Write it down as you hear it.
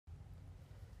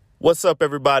What's up,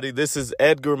 everybody? This is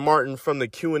Edgar Martin from the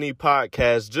Q&E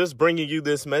podcast, just bringing you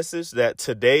this message that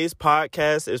today's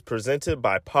podcast is presented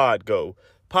by Podgo.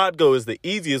 Podgo is the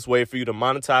easiest way for you to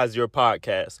monetize your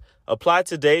podcast. Apply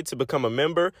today to become a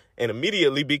member and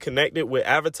immediately be connected with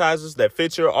advertisers that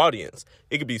fit your audience.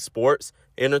 It could be sports,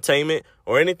 entertainment,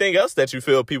 or anything else that you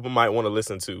feel people might want to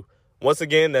listen to. Once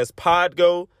again, that's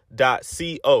podgo.co,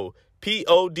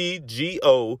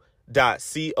 Podgo.co,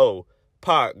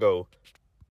 Podgo.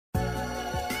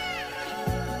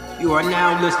 You are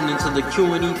now listening to the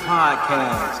Q&E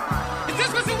podcast. Is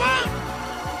this what you want?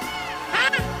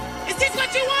 Huh? Is this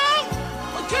what you want?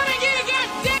 Well, come and get it,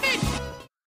 goddammit!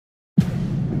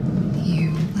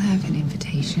 You have an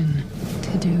invitation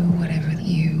to do whatever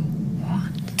you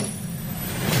want.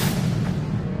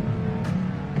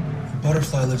 A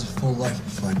butterfly lives a full life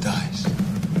before it dies.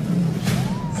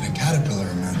 And a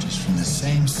caterpillar emerges from the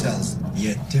same cells,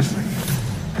 yet different.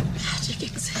 Magic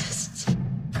exists.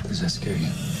 Does that scare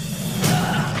you?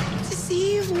 This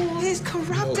evil is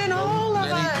corrupting all of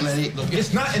us. Look,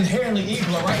 it's not inherently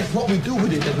evil, all right? It's what we do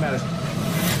with it that matters.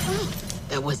 Oh,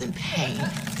 that wasn't pain.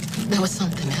 That was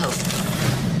something else.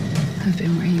 I've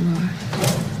been where you are.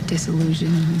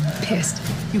 Disillusioned, pissed.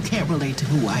 You can't relate to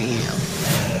who I am.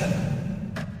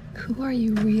 Who are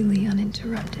you really,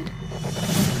 uninterrupted?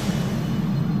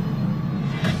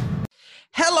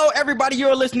 Hello, everybody.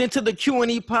 You're listening to the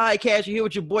Q&E podcast. You're here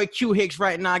with your boy Q Hicks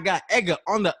right now. I got Edgar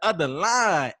on the other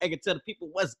line. Edgar, tell the people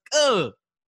what's good.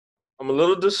 I'm a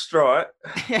little distraught.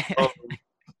 We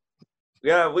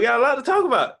got a lot to talk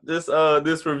about this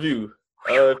review.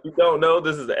 If you don't know,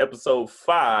 this is episode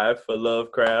 5 for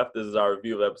Lovecraft. This is our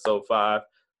review of episode 5.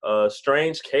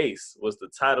 Strange Case was the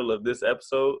title of this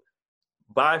episode.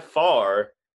 By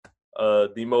far,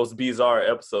 the most bizarre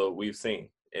episode we've seen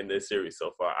in this series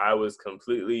so far. I was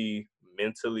completely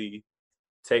mentally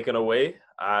taken away.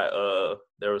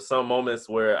 There were some moments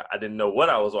where I didn't know what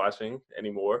I was watching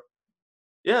anymore.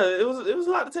 Yeah, it was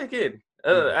a lot to take in. I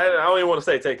don't even want to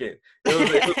say take in.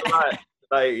 It was a lot.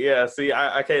 Like, yeah, see,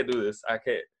 I can't do this. I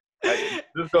can't.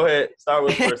 Just go ahead. Start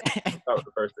with the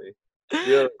first thing.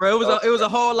 Yeah. Bro, it was a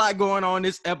whole lot going on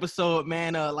this episode,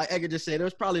 man. Like Edgar just said, it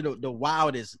was probably the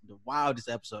wildest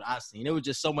episode I've seen. It was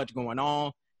just so much going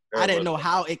on. I didn't know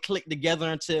how it clicked together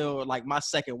until like my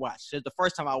second watch. The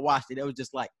first time I watched it, it was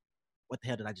just like, what the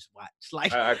hell did I just watch?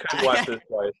 Like I couldn't watch this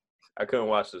twice. I couldn't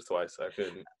watch this twice. I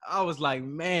couldn't. I was like,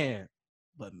 man.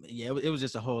 But yeah, it was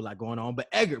just a whole lot going on. But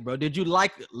Edgar, bro, did you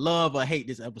like, love, or hate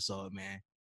this episode, man?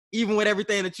 Even with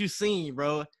everything that you seen,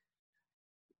 bro.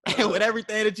 With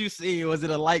everything that you seen, was it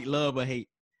a like, love, or hate?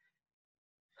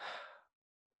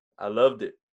 I loved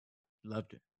it.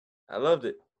 Loved it. I loved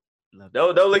it.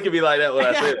 Don't look at me like that when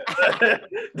I say it.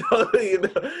 Don't look at me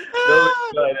like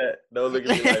that. Don't look at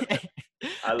me like that.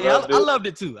 I loved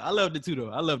it too. I loved it too, though.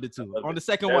 I loved it too. On the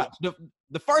second watch,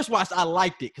 the first watch, I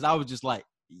liked it because I was just like,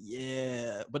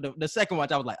 yeah. But the second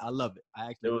watch, I was like, I love it.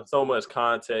 There was so much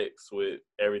context with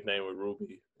everything with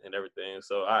Ruby and everything.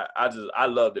 So I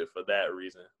loved it for that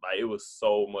reason. Like, it was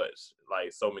so much,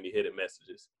 like, so many hidden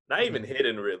messages. Not even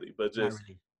hidden really, but just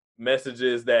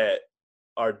messages that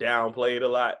are downplayed a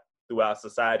lot throughout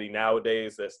society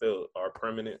nowadays that still are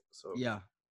permanent. So yeah,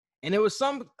 and there was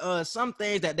some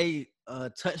things that they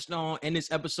touched on in this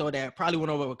episode that probably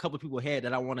went over a couple of people's head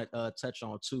that I want to touch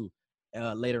on too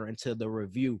later into the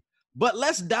review. But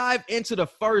let's dive into the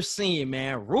first scene,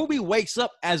 man. Ruby wakes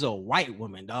up as a white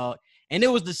woman, dog, and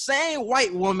it was the same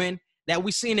white woman that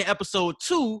we seen in episode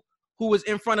 2 who was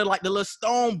in front of like the little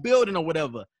stone building or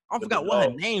whatever. I forgot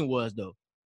what her name was though.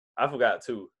 I forgot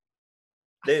too.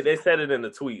 They said it in the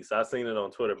tweets. I seen it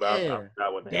on Twitter, but I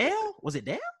forgot what name. Dale? Was it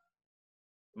Dale?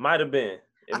 Might have been.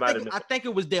 I think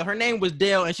it was Dale. Her name was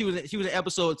Dale, and she was in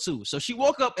episode 2. So she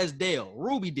woke up as Dale.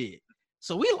 Ruby did.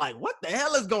 So we like, what the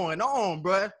hell is going on,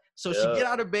 bruh? So she get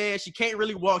out of bed. She can't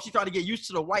really walk. She trying to get used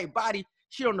to the white body.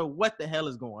 She don't know what the hell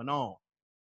is going on.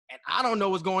 And I don't know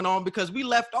what's going on because we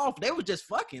left off. They were just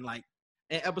fucking like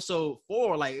in episode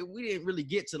 4. Like, we didn't really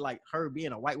get to like her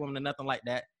being a white woman or nothing like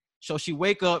that. So she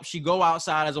wake up, she go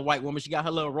outside as a white woman. She got her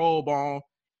little robe on.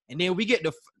 And then we get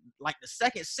the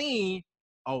second scene.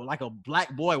 Oh, like a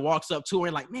black boy walks up to her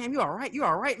and like, ma'am, you all right? You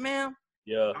all right, ma'am?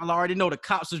 Yeah. I already know the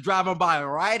cops was driving by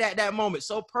right at that moment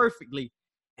so perfectly.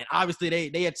 And obviously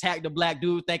they attacked the black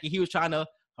dude thinking he was trying to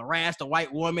harass the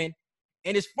white woman.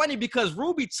 And it's funny because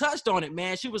Ruby touched on it,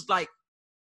 man. She was like,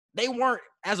 they weren't,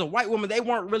 as a white woman, they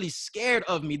weren't really scared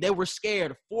of me. They were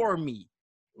scared for me.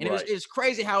 And it's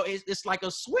crazy how it's like a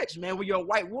switch, man. When you're a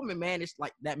white woman, man, it's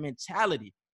like that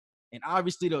mentality. And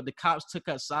obviously, though, the cops took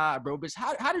her side, bro. But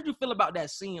how did you feel about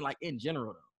that scene, like, in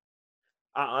general,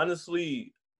 though? I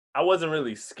honestly I wasn't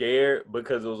really scared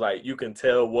because it was like you can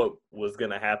tell what was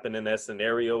gonna happen in that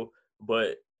scenario,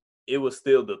 but it was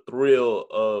still the thrill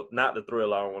of not the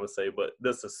thrill I don't want to say, but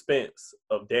the suspense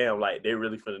of damn, like they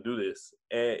really finna do this,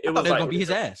 and it I thought was that was like gonna be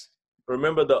his ass.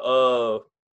 remember the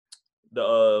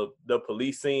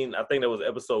police scene? I think that was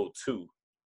episode 2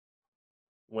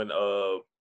 when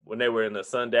they were in the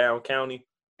Sundown County.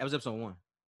 That was episode 1.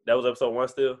 That was episode 1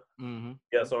 still. Mm-hmm.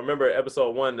 Yeah, so remember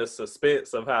episode 1, the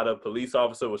suspense of how the police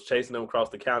officer was chasing them across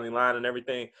the county line and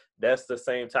everything. That's the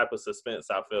same type of suspense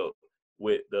I felt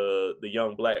with the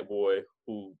young black boy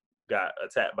who got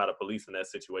attacked by the police in that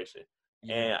situation.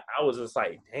 Yeah. And I was just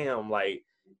like, damn, like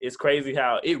it's crazy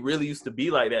how it really used to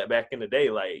be like that back in the day.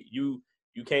 Like you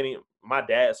can't even. My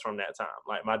dad's from that time.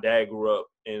 Like my dad grew up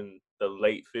in the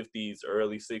late 50s,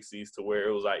 early 60s, to where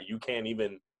it was like you can't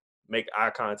even make eye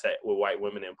contact with white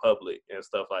women in public and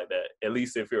stuff like that. At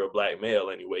least if you're a black male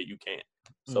anyway, you can't.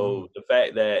 So the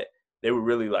fact that they were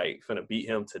really like finna beat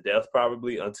him to death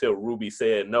probably until Ruby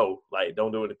said no, like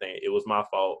don't do anything. It was my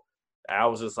fault. I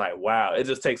was just like, wow, it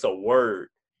just takes a word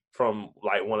from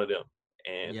like one of them.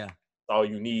 And Yeah. all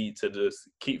you need to just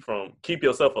keep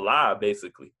yourself alive,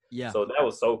 basically. Yeah. So that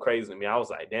was so crazy to me. I was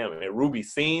like, damn. And Ruby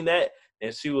seen that,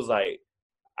 and she was like,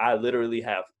 I literally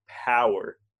have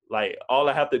power. Like, all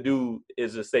I have to do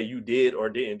is just say you did or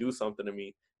didn't do something to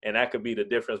me, and that could be the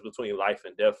difference between life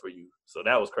and death for you. So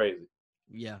that was crazy.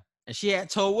 Yeah. And she had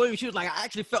told William, she was like, I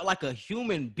actually felt like a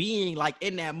human being, like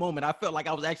in that moment. I felt like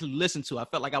I was actually listened to. I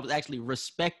felt like I was actually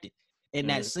respected in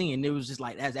that scene. It was just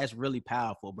like, that's really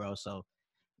powerful, bro. So,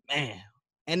 man.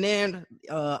 And then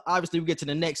obviously we get to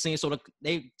the next scene. So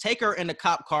they take her in the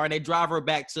cop car and they drive her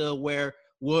back to where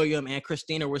William and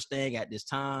Christina were staying at this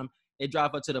time. They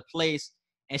drive her to the place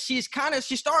and she's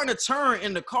starting to turn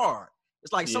in the car.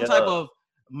 It's like some type of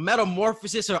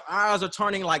metamorphosis. Her eyes are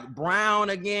turning like brown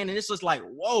again. And it's just like,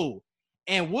 whoa.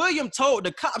 And William told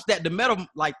the cops that the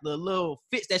little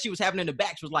fits that she was having in the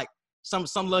back was like some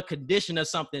little condition or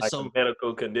something. Like so a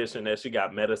medical condition that she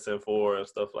got medicine for and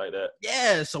stuff like that.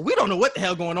 Yeah, so we don't know what the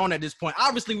hell going on at this point.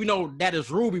 Obviously, we know that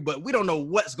is Ruby, but we don't know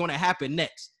what's going to happen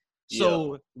next.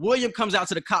 So William comes out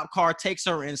to the cop car, takes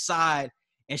her inside,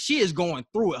 and she is going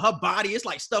through it. Her body, it's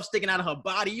like stuff sticking out of her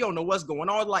body. You don't know what's going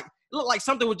on. Like, it looked like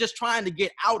something was just trying to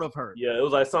get out of her. Yeah, it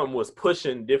was like something was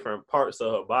pushing different parts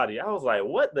of her body. I was like,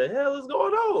 what the hell is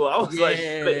going on? I was like,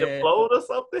 should it implode or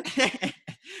something?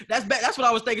 That's what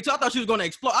I was thinking too. I thought she was going to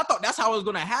explode. I thought that's how it was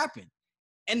going to happen.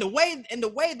 And the way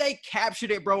they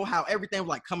captured it, bro, how everything was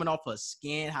like coming off her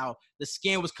skin, how the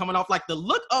skin was coming off, like the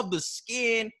look of the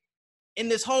skin in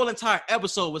this whole entire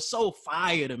episode was so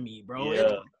fire to me, bro.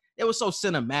 Yeah. It was so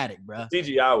cinematic, bro.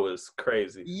 CGI was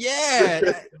crazy.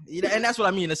 Yeah, and that's what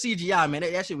I mean. The CGI, man,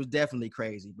 that shit was definitely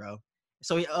crazy, bro.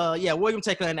 So, William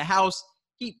take her in the house.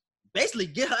 He basically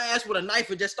get her ass with a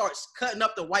knife and just starts cutting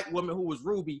up the white woman who was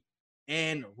Ruby.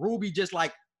 And Ruby just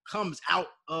like comes out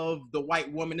of the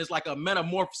white woman. It's like a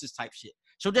metamorphosis type shit.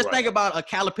 So just think about a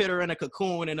caterpillar and a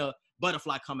cocoon and a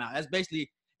butterfly come out.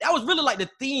 That was really like the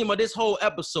theme of this whole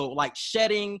episode, like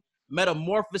shedding,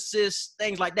 metamorphosis,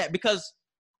 things like that. Because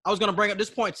I was going to bring up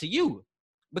this point to you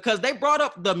because they brought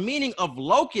up the meaning of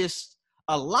locust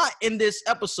a lot in this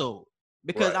episode.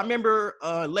 Because I remember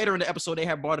later in the episode, they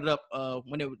had brought it up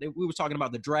when we were talking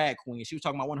about the drag queen. She was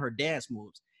talking about one of her dance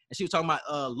moves. And she was talking about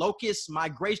locust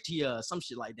migration, some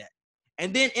shit like that.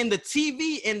 And then in the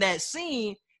TV, in that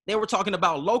scene, they were talking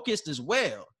about locust as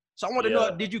well. So I want to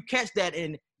know, did you catch that?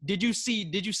 And did you see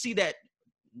that?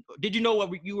 Did you know what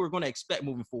you were going to expect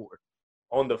moving forward?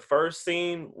 On the first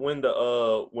scene, when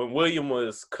William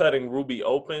was cutting Ruby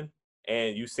open,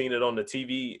 and you seen it on the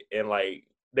TV, and like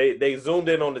they zoomed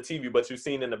in on the TV, but you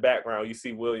seen in the background, you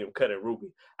see William cutting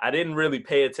Ruby. I didn't really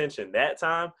pay attention that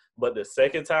time, but the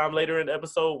second time later in the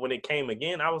episode, when it came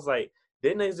again, I was like,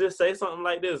 didn't they just say something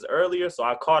like this earlier? So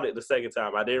I caught it the second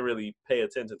time. I didn't really pay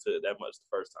attention to it that much the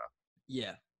first time.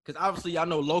 Yeah, because obviously I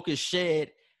know locust shed,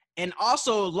 and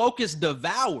also locust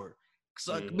devour.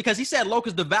 So, because he said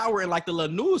locust devour in like the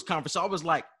little news conference. So I was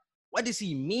like, what does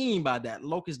he mean by that?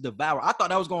 Locust devour. I thought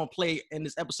that was going to play in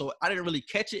this episode. I didn't really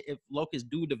catch it. If locusts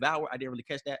do devour, I didn't really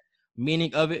catch that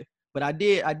meaning of it. But I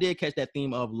did catch that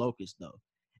theme of locust though.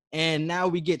 And now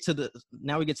we get to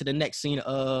the next scene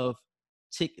of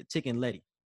Tick and Letty.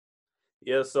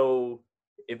 Yeah, so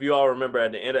if you all remember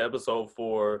at the end of episode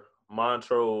 4,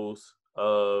 Montrose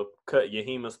cut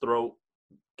Yahima's throat,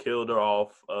 killed her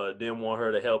off, didn't want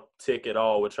her to help Tick at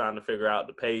all with trying to figure out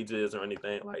the pages or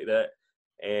anything like that.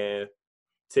 And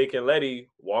Tick and Letty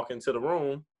walk into the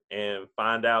room and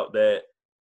find out that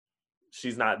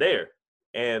she's not there.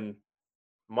 And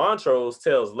Montrose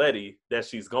tells Letty that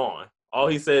she's gone. All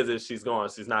he says is she's gone.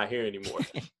 She's not here anymore.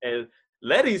 And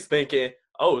Letty's thinking,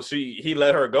 oh, he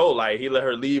let her go. Like, he let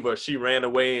her leave, or she ran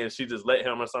away and she just let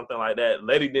him or something like that.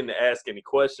 Letty didn't ask any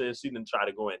questions. She didn't try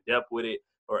to go in depth with it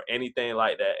or anything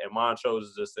like that. And Montrose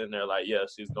is just sitting there like, yeah,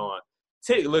 she's gone.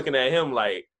 Tick looking at him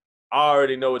like, I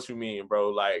already know what you mean, bro.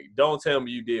 Like, don't tell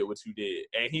me you did what you did.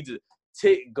 And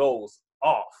Tick goes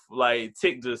off. Like,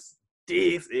 Tick just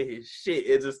digs in his shit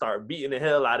and just start beating the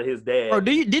hell out of his dad. Bro,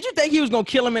 did you think he was gonna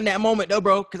kill him in that moment though,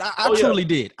 bro? Because I truly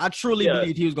did. I truly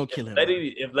believed he was gonna kill him.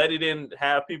 If Letty didn't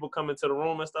have people come into the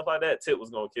room and stuff like that, Tick was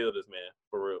gonna kill this man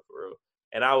for real.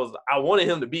 And I wanted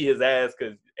him to beat his ass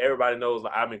because everybody knows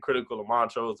like I've been critical of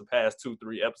Montrose the past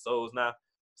 2-3 episodes now.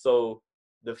 So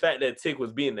the fact that Tick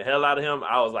was beating the hell out of him,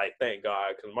 I was like, thank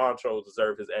God, because Montrose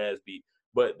deserved his ass beat.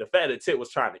 But the fact that Tick was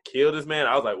trying to kill this man,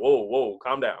 I was like, whoa,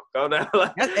 calm down.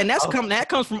 Like, that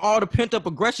comes from all the pent up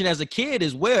aggression as a kid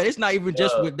as well. It's not even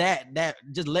just with that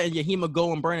just letting your hema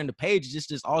go and burning the pages. It's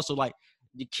just also like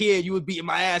the kid, you was beating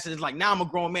my ass, and it's like now I'm a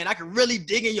grown man, I can really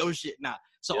dig in your shit now.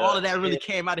 So all of that really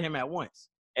came out of him at once.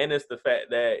 And it's the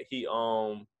fact that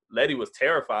Letty was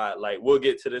terrified. Like, we'll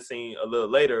get to this scene a little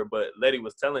later, but Letty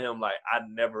was telling him, like, I've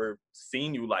never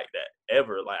seen you like that,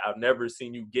 ever. Like, I've never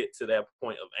seen you get to that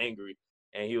point of angry.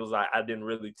 And he was like, I didn't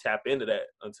really tap into that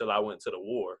until I went to the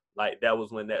war. Like, that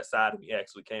was when that side of me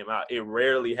actually came out. It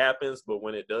rarely happens, but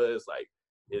when it does, like,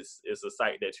 it's a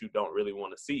sight that you don't really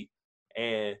want to see.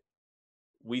 And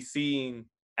we seen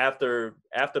after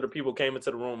the people came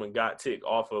into the room and got Tick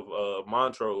off of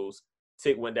Montrose,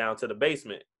 Tick went down to the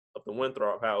basement of the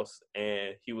Winthrop house,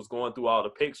 and he was going through all the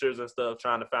pictures and stuff,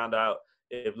 trying to find out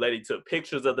if Letty took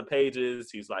pictures of the pages.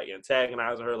 He's like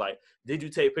antagonizing her, like, did you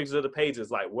take pictures of the pages?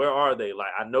 Like, where are they?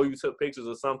 Like, I know you took pictures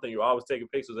of something. You're always taking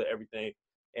pictures of everything.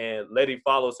 And Letty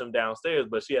follows him downstairs,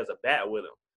 but she has a bat with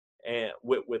him and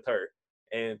with her.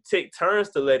 And Tick turns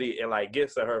to Letty and like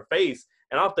gets in her face.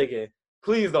 And I'm thinking,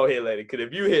 please don't hit Letty, because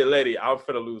if you hit Letty, I'm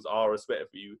finna lose all respect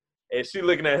for you. And she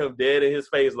looking at him dead in his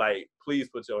face, like, please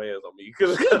put your hands on me.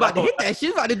 She's about to hit that.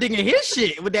 She's about to dig in his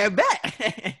shit with that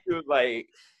bat. She was like,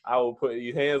 I will put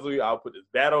these hands on you. I'll put this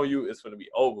bat on you. It's going to be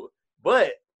over.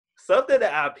 But something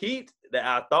that I peeped that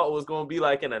I thought was going to be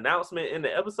like an announcement in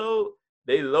the episode,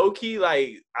 they low-key,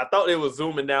 like, I thought they was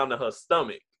zooming down to her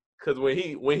stomach. Because when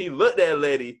he looked at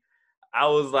Letty, I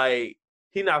was like,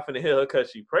 he not finna hit her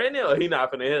because she pregnant, or he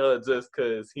not finna hit her just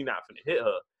because he not finna hit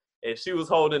her. And she was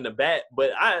holding the bat,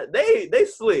 but they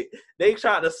slick. They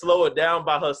tried to slow it down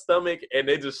by her stomach, and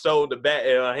they just showed the bat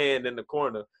in her hand in the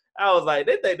corner. I was like,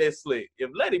 they think they slick.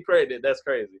 If Letty pregnant, that's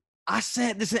crazy. I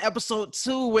said this in episode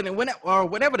 2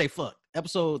 whenever they fucked.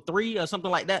 Episode 3 or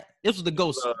something like that. This was the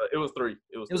ghost. It was 3.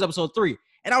 It was episode 3.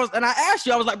 And I asked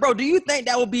you, I was like, bro, do you think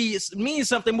that would mean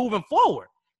something moving forward?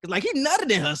 Because like he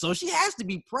nutted in her, so she has to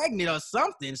be pregnant or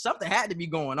something. Something had to be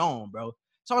going on, bro.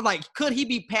 So I was like, could he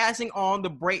be passing on the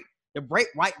break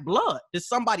white blood to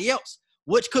somebody else,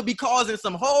 which could be causing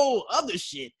some whole other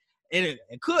shit, and it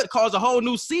could cause a whole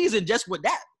new season just with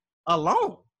that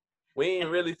alone. We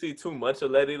didn't really see too much of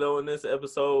Letty though in this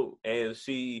episode, and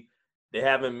they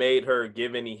haven't made her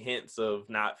give any hints of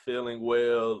not feeling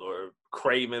well or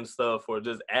craving stuff or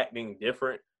just acting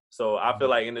different. So I feel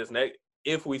like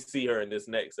if we see her in this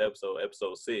next episode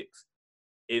 6,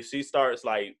 if she starts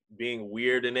like being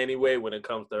weird in any way when it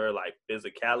comes to her like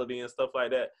physicality and stuff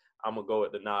like that, I'm gonna go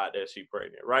with the nod that she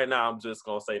pregnant. Right now, I'm just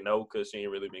gonna say no because she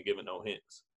ain't really been giving no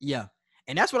hints. Yeah.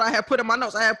 And that's what I had put in my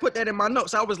notes. I had put that in my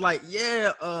notes. I was like,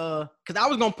 yeah, because I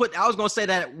was gonna say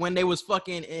that when they was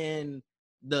fucking in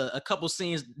a couple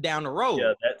scenes down the road.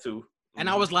 Yeah, that too. And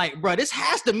I was like, bro, this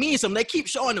has to mean something. They keep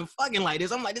showing them fucking like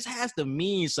this. I'm like, this has to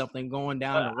mean something going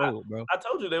down the road, bro. I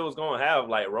told you they was gonna have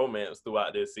like romance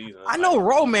throughout this season. I know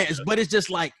romance, but it's just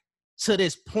like to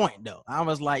this point though. I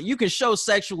was like, you can show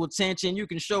sexual tension, you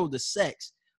can show the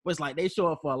sex. But it's like they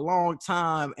show it for a long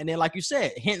time. And then, like you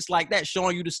said, hints like that,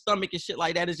 showing you the stomach and shit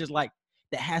like that, is just like,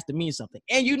 that has to mean something.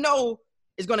 And you know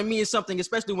it's going to mean something,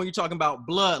 especially when you're talking about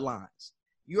bloodlines.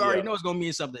 You already know it's going to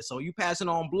mean something. So you passing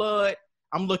on blood,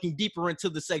 I'm looking deeper into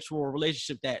the sexual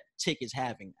relationship that Tick is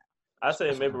having now. I say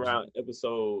maybe around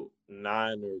episode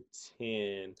 9 or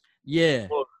 10. Yeah.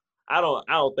 Well, I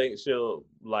don't think she'll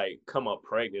like come up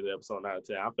pregnant in episode 9 or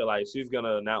 10. I feel like she's going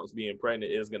to announce being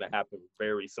pregnant is going to happen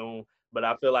very soon. But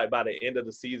I feel like by the end of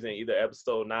the season, either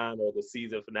episode 9 or the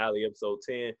season finale, episode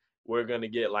 10, we're going to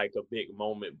get like a big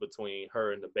moment between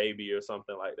her and the baby or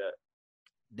something like that.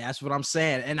 That's what I'm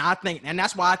saying. And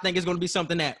that's why I think it's going to be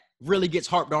something that really gets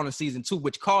harped on in season 2,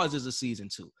 which causes a season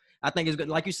 2. I think it's good.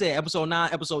 Like you said, episode 9,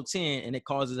 episode 10, and it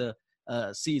causes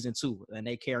a season 2, and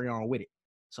they carry on with it.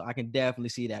 So I can definitely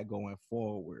see that going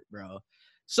forward, bro.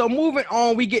 So moving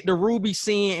on, we get the Ruby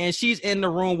scene, and she's in the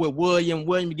room with William.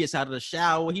 William gets out of the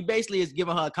shower. He basically is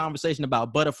giving her a conversation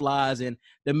about butterflies and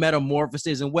the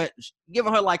metamorphosis and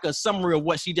giving her like a summary of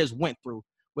what she just went through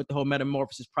with the whole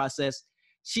metamorphosis process.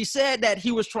 She said that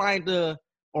he was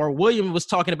William was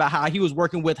talking about how he was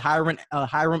working with Hiram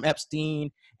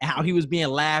Epstein and how he was being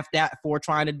laughed at for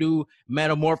trying to do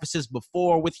metamorphosis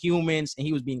before with humans, and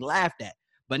he was being laughed at.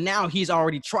 But now he's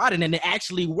already tried it, and it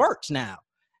actually works now.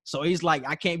 So he's like,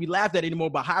 I can't be laughed at anymore,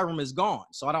 but Hiram is gone.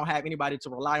 So I don't have anybody to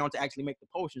rely on to actually make the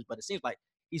potions, but it seems like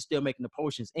he's still making the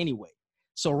potions anyway.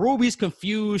 So Ruby's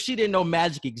confused. She didn't know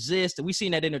magic exists. We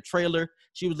seen that in the trailer.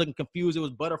 She was looking confused. It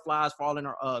was butterflies falling,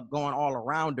 going all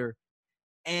around her.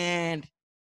 And,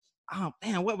 oh,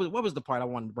 damn, what was the part I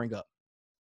wanted to bring up?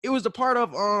 It was the part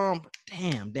of,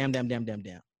 damn.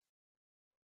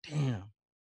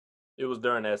 It was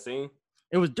during that scene?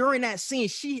 It was during that scene.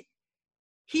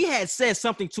 He had said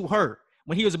something to her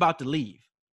when he was about to leave.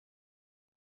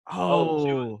 She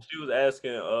was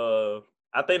asking,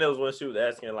 I think that was when she was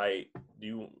asking, like,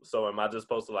 am I just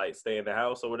supposed to, like, stay in the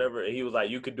house or whatever? And he was like,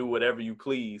 you could do whatever you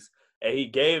please.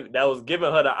 And that was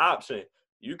giving her the option.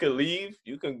 You can leave.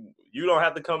 You don't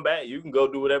have to come back. You can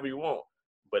go do whatever you want.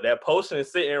 But that potion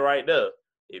is sitting right there.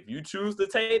 If you choose to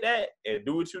take that and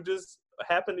do what you just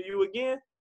happened to you again,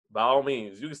 by all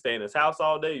means, you can stay in this house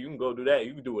all day. You can go do that.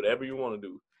 You can do whatever you want to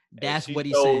do. That's what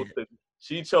he said.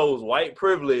 She chose white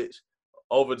privilege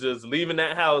over just leaving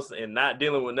that house and not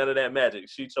dealing with none of that magic.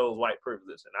 She chose white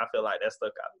privilege, and I feel like that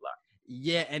stuck out a lot.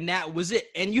 Yeah, and that was it.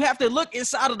 And you have to look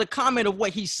inside of the comment of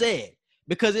what he said,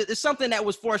 because it's something that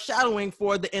was foreshadowing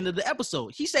for the end of the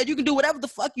episode. He said you can do whatever the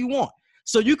fuck you want.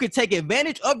 So you could take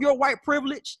advantage of your white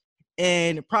privilege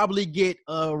and probably get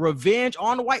revenge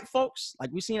on the white folks,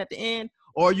 like we seen at the end,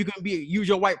 or you can use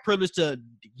your white privilege to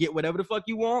get whatever the fuck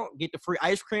you want, get the free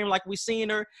ice cream like we seen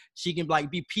her. She can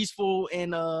like be peaceful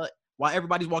and while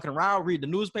everybody's walking around, read the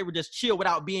newspaper, just chill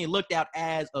without being looked at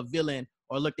as a villain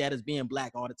or looked at as being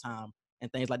black all the time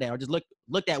and things like that, or just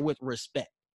looked at with respect.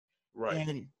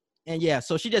 Right. And yeah,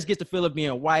 so she just gets the feel of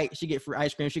being white. She get free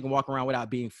ice cream. She can walk around without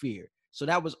being feared. So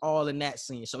that was all in that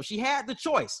scene. So she had the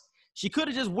choice. She could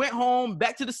have just went home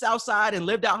back to the South Side and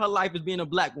lived out her life as being a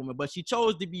black woman, but she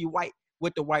chose to be white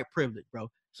with the white privilege, bro.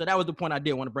 So that was the point I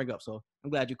did want to bring up. So I'm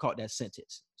glad you caught that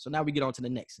sentence. So now we get on to the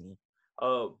next scene.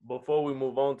 Before we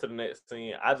move on to the next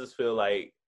scene, I just feel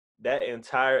like that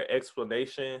entire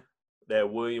explanation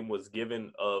that William was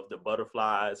given of the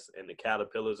butterflies and the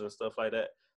caterpillars and stuff like that,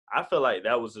 I feel like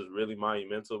that was just really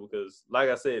monumental because, like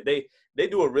I said, they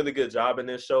do a really good job in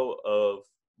this show of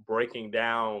breaking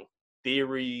down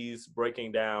theories,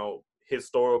 breaking down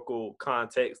historical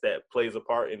context that plays a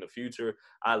part in the future.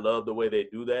 I love the way they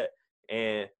do that.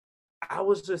 And I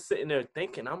was just sitting there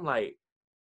thinking, I'm like,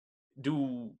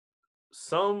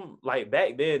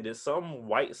 back then, did some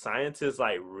white scientists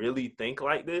like really think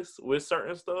like this with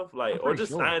certain stuff? Like, or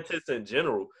just scientists in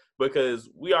general? Because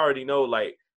we already know,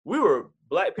 like,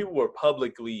 black people were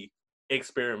publicly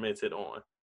experimented on.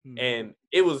 Mm-hmm. And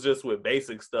it was just with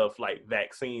basic stuff like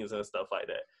vaccines and stuff like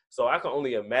that. So I can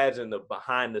only imagine the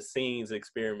behind the scenes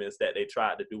experiments that they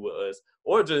tried to do with us,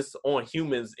 or just on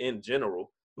humans in general,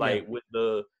 like with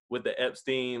the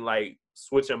Epstein, like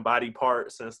switching body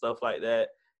parts and stuff like that.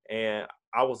 And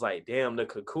I was like, damn, the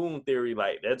cocoon theory,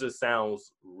 like that just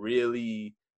sounds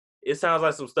really, it sounds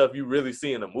like some stuff you really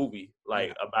see in a movie,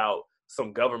 like about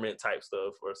some government type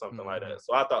stuff or something like that.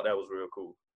 So I thought that was real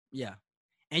cool. Yeah.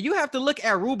 And you have to look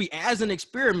at Ruby as an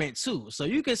experiment too. So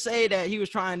you could say that he was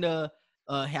trying to,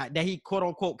 that he quote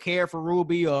unquote cared for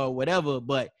Ruby or whatever,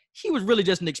 but he was really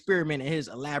just an experiment in his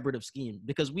elaborative scheme,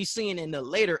 because we seen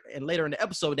later in the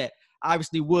episode that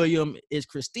obviously William is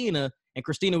Christina, and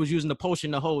Christina was using the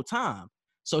potion the whole time.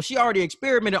 So she already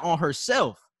experimented on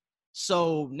herself.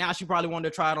 So now she probably wanted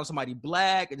to try it on somebody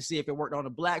black and to see if it worked on the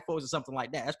black folks or something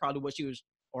like that. That's probably what she was,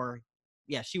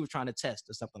 she was trying to test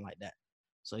or something like that.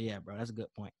 So yeah, bro, that's a good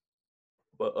point.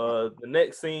 But the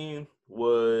next scene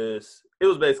was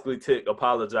basically Tick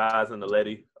apologizing to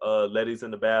Letty. Letty's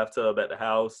in the bathtub at the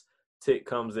house. Tick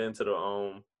comes into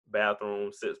the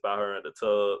bathroom, sits by her in the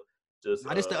tub. This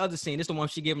the other scene. This the one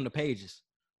she gave him the pages.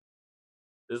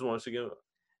 This one she gave him?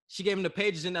 She gave him the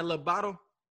pages in that little bottle,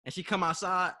 and she come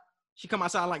outside. She come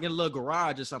outside like in a little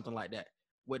garage or something like that,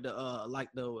 with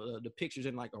the pictures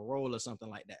in like a roll or something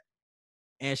like that.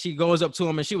 And she goes up to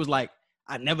him and she was like,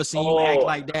 "I never seen you act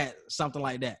like that," something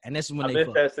like that. And this is when I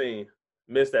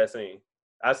missed that scene.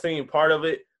 I seen part of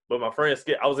it, but my friend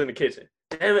skipped. I was in the kitchen.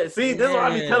 Damn it. See, this is why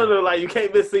I be telling them, like, you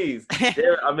can't miss scenes. Damn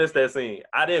it, I missed that scene.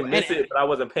 I didn't miss it, but I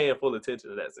wasn't paying full attention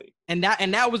to that scene. And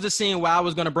that was the scene where I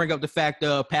was going to bring up the fact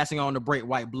of passing on to break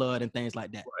white blood and things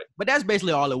like that. Right. But that's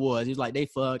basically all it was. He was like, they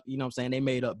fucked, you know what I'm saying? They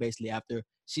made up basically after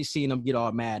she seen them get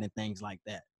all mad and things like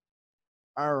that.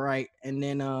 All right. And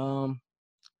then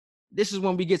this is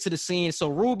when we get to the scene. So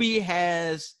Ruby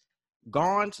has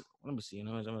gone to, let me see.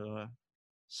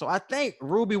 So I think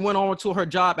Ruby went on to her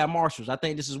job at Marshall's. I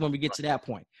think this is when we get to that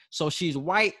point. So she's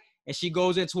white and she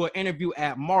goes into an interview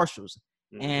at Marshall's.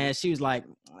 Mm-hmm. And she was like,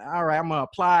 all right, I'm going to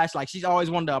apply. It's like she's always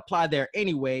wanted to apply there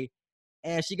anyway.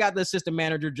 And she got the assistant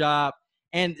manager job.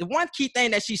 And the one key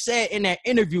thing that she said in that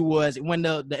interview was when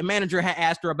the manager had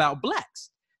asked her about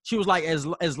blacks. She was like, as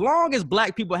long as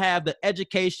black people have the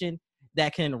education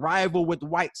that can rival with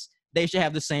whites, they should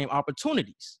have the same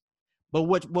opportunities. But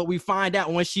what we find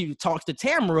out when she talks to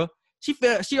Tamara,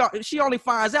 she only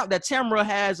finds out that Tamara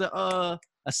has a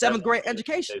 7th grade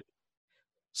education.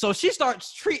 So she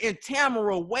starts treating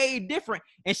Tamara way different,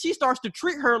 and she starts to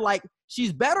treat her like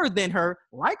she's better than her,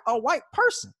 like a white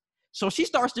person. So she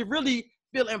starts to really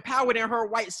feel empowered in her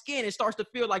white skin and starts to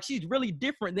feel like she's really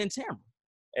different than Tamara.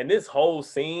 And this whole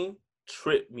scene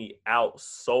tripped me out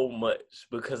so much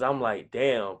because I'm like,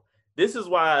 damn, this is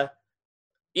why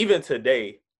even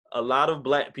today, a lot of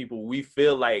black people, we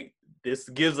feel like this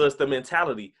gives us the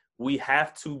mentality. We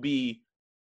have to be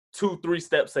 2-3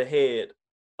 steps ahead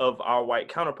of our white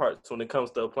counterparts when it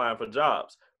comes to applying for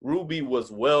jobs. Ruby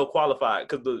was well qualified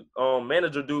because the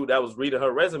manager dude that was reading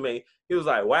her resume, he was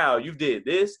like, wow, you did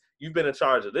this. You've been in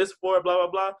charge of this for blah,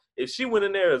 blah, blah. If she went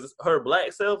in there as her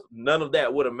black self, none of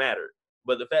that would have mattered.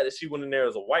 But the fact that she went in there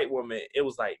as a white woman, it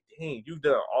was like, dang, you've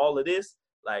done all of this.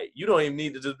 Like, you don't even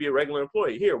need to just be a regular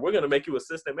employee. Here, we're going to make you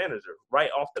assistant manager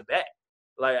right off the bat.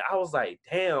 Like, I was like,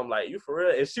 damn, like, you for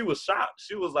real? And she was shocked.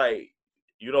 She was like,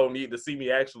 you don't need to see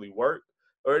me actually work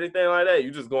or anything like that.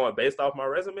 You just going based off my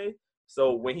resume.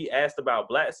 So when he asked about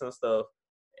blacks and stuff,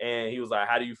 and he was like,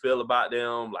 how do you feel about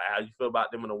them? Like, how do you feel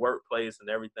about them in the workplace and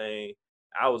everything?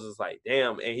 I was just like,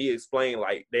 damn. And he explained,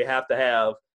 like, they have to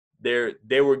have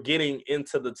they were getting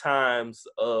into the times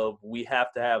of we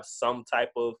have to have some type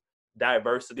of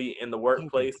diversity in the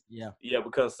workplace. Yeah,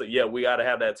 because we got to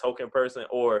have that token person,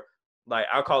 or like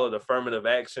I call it affirmative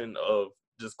action of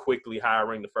just quickly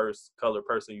hiring the first colored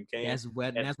person you can. That's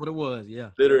what it was. Yeah,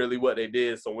 literally what they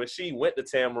did. So when she went to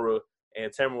Tamara,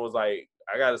 and Tamara was like,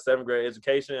 I got a 7th grade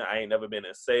education. I ain't never been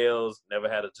in sales, never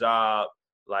had a job,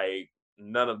 like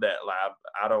none of that. Like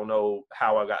I don't know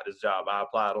how I got this job. I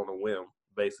applied on a whim,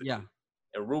 basically. Yeah.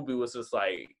 And Ruby was just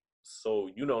like, so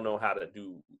you don't know how to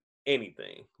do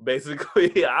anything,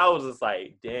 basically. I was just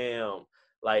like, damn,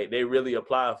 like they really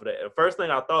applied for that. The first thing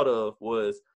I thought of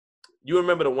was, you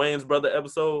remember the Wayans brother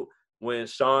episode when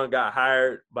Sean got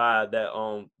hired by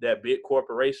that big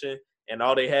corporation and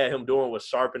all they had him doing was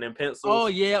sharpening pencils? Oh,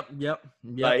 yep.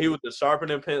 Like he was just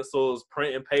sharpening pencils,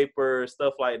 printing paper,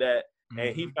 stuff like that. Mm-hmm.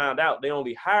 And he found out they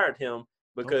only hired him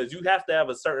because you have to have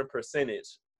a certain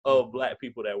percentage of black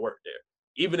people that work there.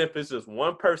 Even if it's just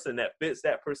one person that fits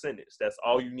that percentage, that's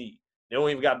all you need. They don't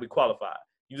even got to be qualified.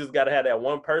 You just got to have that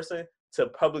one person to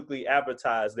publicly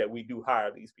advertise that we do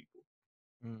hire these people.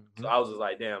 Mm-hmm. So I was just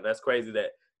like, damn, that's crazy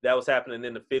that was happening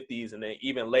in the 50s. And then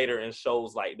even later in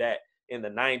shows like that in the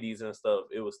 90s and stuff,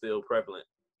 it was still prevalent.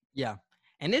 Yeah.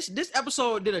 And this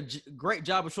episode did a great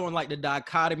job of showing like the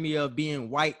dichotomy of being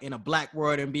white in a black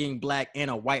world and being black in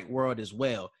a white world as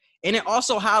well. And it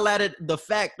also highlighted the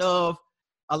fact of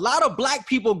a lot of black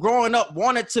people growing up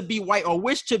wanted to be white or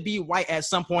wished to be white at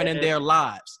some point in their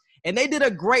lives. And they did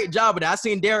a great job of that. I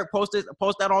seen Derek post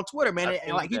that on Twitter, man.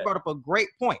 And like he brought up a great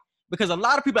point. Because a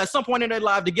lot of people at some point in their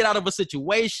life to get out of a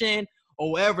situation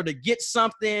or whatever, to get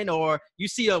something, or you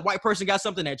see a white person got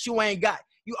something that you ain't got,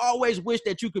 you always wish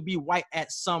that you could be white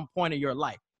at some point in your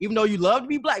life. Even though you love to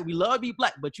be black, we love to be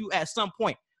black, but you at some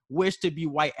point wish to be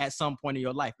white at some point in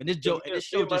your life. And this joke, and this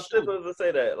show just showed. To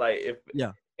say that, like,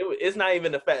 it's not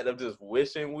even the fact of just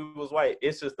wishing we was white.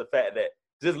 It's just the fact that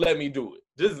just let me do it.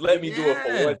 Just let me do it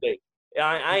for one day.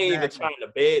 I ain't even trying to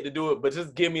beg to do it, but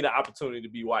just give me the opportunity to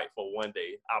be white for one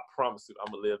day. I promise you,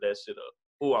 I'm gonna live that shit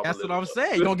up. That's what I'm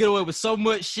saying. You're gonna get away with so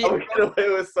much shit. Get away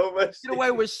with so much shit. Get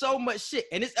away with so much shit.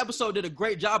 And this episode did a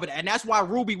great job of that. And that's why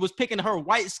Ruby was picking her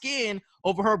white skin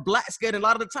over her black skin a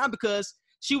lot of the time, because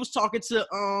she was talking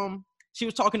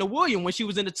to William when she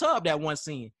was in the tub that one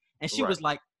scene. And she was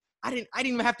like, I didn't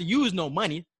even have to use no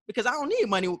money because I don't need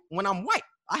money when I'm white.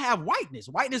 I have whiteness.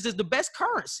 Whiteness is the best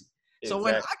currency. So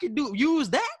when I can use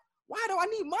that, why do I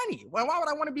need money? Why would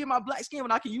I want to be in my black skin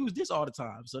when I can use this all the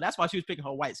time? So that's why she was picking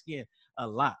her white skin a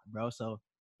lot, bro. So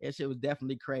that shit was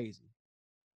definitely crazy.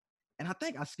 And I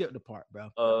think I skipped the part,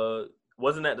 bro.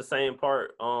 Wasn't that the same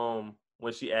part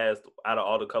when she asked, out of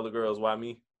all the color girls, why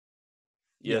me?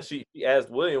 Yeah, she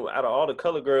asked William, out of all the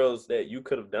color girls that you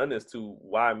could have done this to,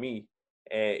 why me?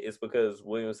 And it's because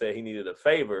William said he needed a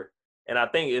favor. And I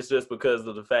think it's just because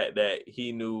of the fact that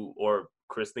he knew, or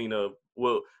Christina,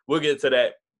 we'll get to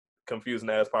that confusing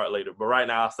ass part later. But right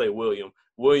now I'll say William.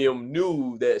 William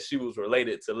knew that she was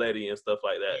related to Letty and stuff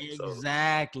like that.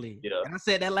 Exactly. So, yeah. And I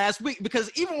said that last week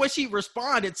because even when she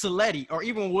responded to Letty, or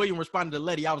even when William responded to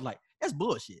Letty, I was like, that's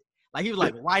bullshit. Like, he was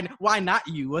like, why not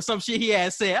you? Or some shit he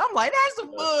had said. I'm like, that's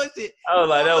some bullshit. I was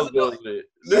like, that was bullshit.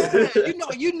 Yeah,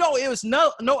 it was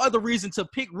no other reason to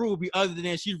pick Ruby other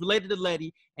than she's related to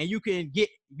Letty, and you can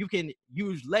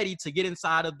use Letty to get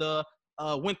inside of the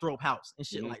Winthrop house and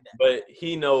shit like that. But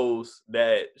he knows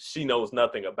that she knows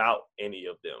nothing about any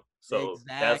of them. So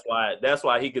that's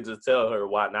why he could just tell her,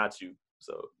 why not you?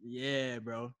 So yeah,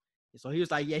 bro. So he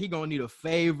was like, yeah, he gonna need a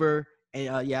favor. And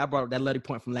I brought up that Letty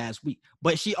point from last week.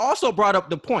 But she also brought up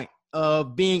the point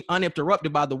of being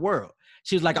uninterrupted by the world.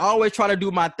 She was like, I always try to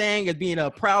do my thing as being a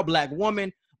proud Black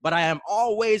woman, but I am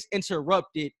always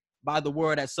interrupted by the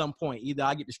world at some point. Either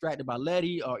I get distracted by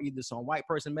Letty, or either some white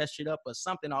person mess shit up, or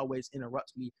something always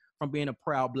interrupts me from being a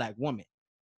proud Black woman.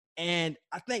 And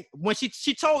I think when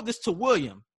she told this to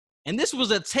William, and this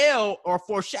was a tell or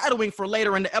foreshadowing for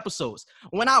later in the episodes.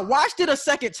 When I watched it a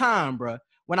second time, bro,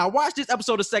 when I watched this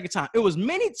episode a second time, it was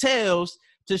many tales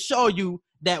to show you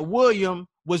that William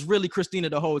was really Christina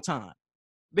the whole time.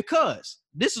 Because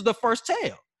this is the first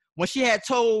tale. When she had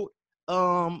told,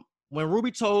 when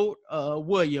Ruby told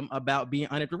William about being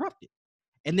uninterrupted.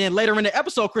 And then later in the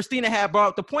episode, Christina had brought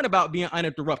up the point about being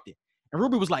uninterrupted. And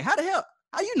Ruby was like, how the hell?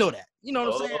 How you know that? You know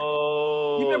what I'm saying?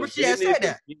 You remember she had said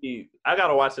that? I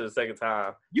gotta watch it a second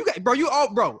time.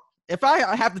 Bro. If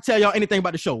I have to tell y'all anything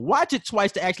about the show, watch it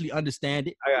twice to actually understand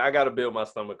it. I gotta build my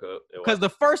stomach up. Because the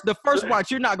first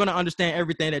watch, you're not gonna understand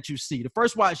everything that you see. The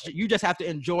first watch, you just have to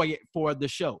enjoy it for the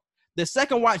show. The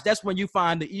second watch, that's when you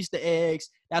find the Easter eggs.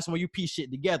 That's when you piece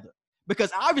shit together.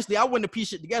 Because obviously, I wouldn't have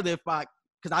pieced shit together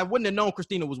because I wouldn't have known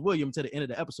Christina was William to the end of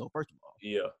the episode, first of all.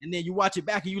 Yeah. And then you watch it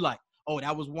back and you like, oh,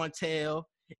 that was one tale.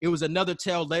 It was another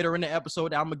tale later in the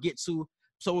episode that I'm gonna get to.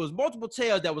 So it was multiple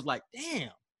tales that was like, damn.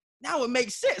 Now it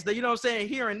makes sense that, you know what I'm saying,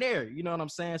 here and there. You know what I'm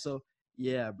saying? So,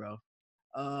 yeah, bro.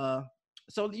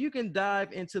 So you can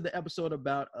dive into the episode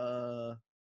about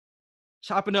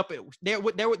chopping up. They're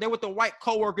with the white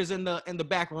coworkers in the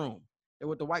back room. They're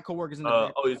with the white coworkers in the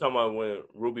back. Oh, you're talking about when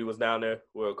Ruby was down there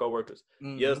with her coworkers?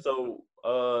 Mm-hmm. Yeah, so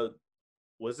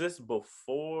was this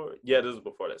before? Yeah, this is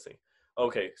before that scene.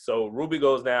 Okay, so Ruby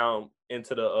goes down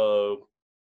into the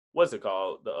what's it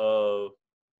called?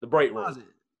 The break room.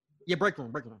 Yeah, break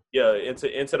room. Yeah,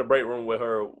 into the break room with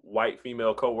her white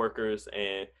female coworkers,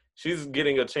 and she's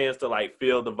getting a chance to like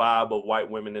feel the vibe of white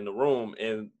women in the room,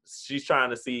 and she's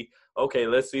trying to see, okay,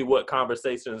 let's see what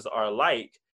conversations are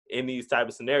like in these type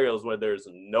of scenarios where there's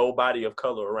nobody of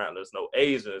color around. There's no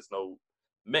Asians, no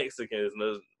Mexicans,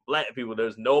 no Black people.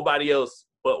 There's nobody else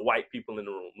but white people in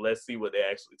the room. Let's see what they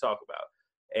actually talk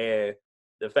about. And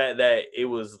the fact that it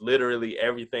was literally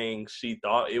everything she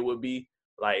thought it would be.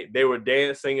 Like, they were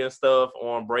dancing and stuff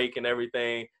on break and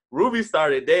everything. Ruby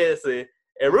started dancing,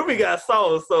 and Ruby got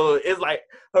sauce, so it's like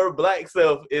her Black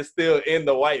self is still in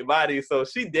the white body. So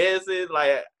she dancing,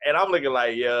 like, and I'm looking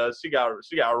like, yeah, she got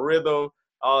rhythm,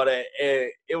 all that. And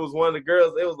it was one of the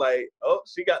girls, it was like, oh,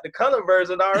 she got the color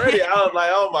version already. I was like,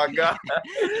 oh my God.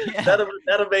 Yeah.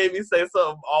 That'll made me say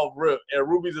something off rip. And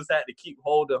Ruby just had to keep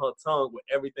holding her tongue with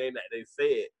everything that they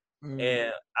said. Mm.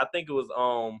 And I think it was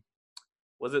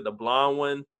it the blonde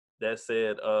one that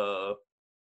said,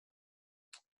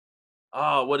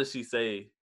 what did she say?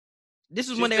 This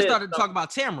is when they started to talk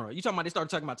about Tamara. You talking about they started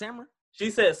talking about Tamara?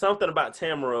 She said something about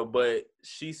Tamara, but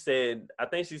I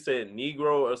think she said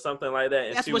Negro or something like that.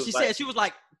 And that's what she said. She was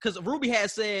like, because Ruby had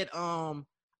said, I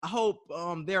hope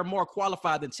they're more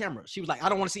qualified than Tamara. She was like, I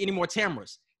don't want to see any more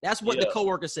Tamaras. That's what the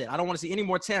coworker said. I don't want to see any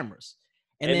more Tamaras.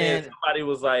 And then somebody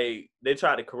was like, they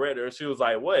tried to correct her. She was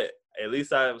like, what? At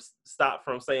least I stopped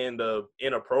from saying the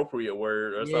inappropriate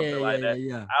word or something like that.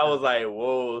 Yeah. I was like,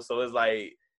 whoa. So it's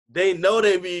like, they know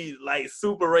they be like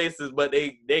super racist, but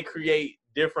they create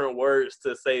different words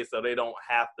to say so they don't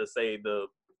have to say the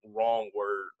wrong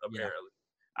word, apparently.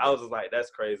 Yeah. I was just like, that's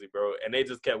crazy, bro. And they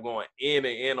just kept going in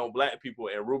and in on Black people,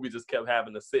 and Ruby just kept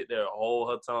having to sit there, hold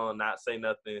her tongue, not say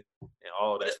nothing, and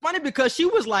all that. It's funny because she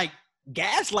was like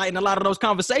gaslighting a lot of those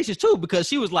conversations too, because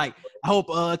she was like, I hope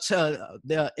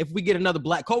if we get another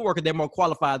Black coworker, they're more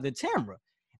qualified than Tamara.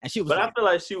 And she was But like, I feel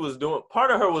like she was doing, part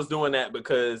of her was doing that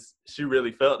because she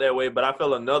really felt that way. But I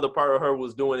feel another part of her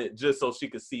was doing it just so she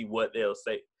could see what they'll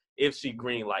say if she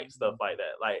green light stuff like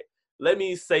that. Like, let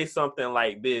me say something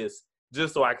like this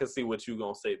just so I can see what you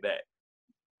gonna say back.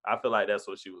 I feel like that's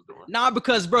what she was doing. nah,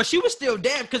 because bro, she was still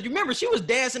dancing. Because remember, she was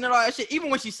dancing and all that shit. Even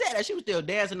when she said that, she was still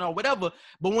dancing or whatever.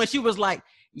 But when she was like,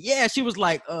 yeah, she was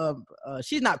like,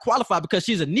 she's not qualified because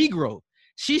she's a Negro.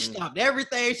 She stopped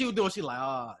everything she was doing. She like,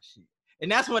 oh shit.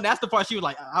 And that's the part she was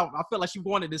like, I feel like she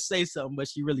wanted to say something, but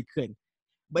she really couldn't.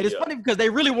 But it's funny because they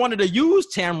really wanted to use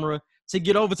Tamara to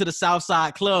get over to the South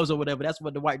Side clubs or whatever. That's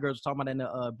what the white girls were talking about in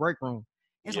the break room.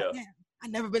 It's like, man, I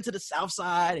never been to the South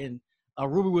Side. And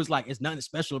Ruby was like, it's nothing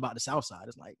special about the South Side.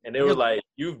 It's like, and they were like,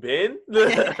 you've been?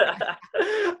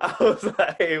 I was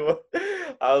like,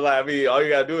 I mean, all you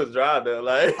gotta do is drive there.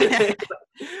 Like,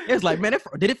 it's like, man,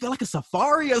 did it feel like a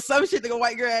safari or some shit? The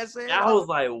white girl ass said. I was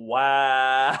like,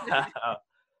 wow.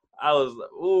 I was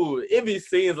like, ooh, it be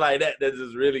scenes like that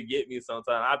just really get me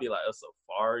sometimes. I'd be like, a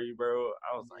safari, bro.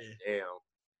 I was like, damn.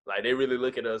 Like, they really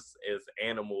look at us as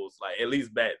animals. Like, at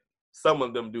least back, some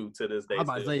of them do to this day. I'm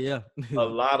about to say, yeah. A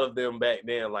lot of them back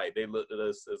then, like, they looked at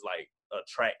us as, like,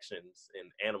 attractions and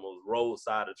animals,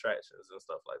 roadside attractions and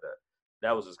stuff like that.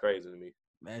 That was just crazy to me.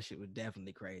 That shit was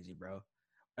definitely crazy, bro.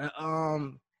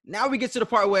 Now we get to the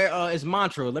part where it's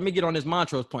Montrose. Let me get on this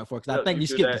Montrose point for it, because I think you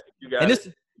skipped it. You got it.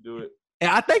 Do it. And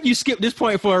I think you skipped this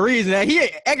point for a reason.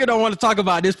 Edgar don't want to talk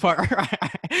about this part.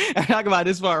 Talk about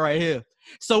this part right here.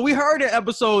 So we heard in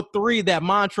episode 3 that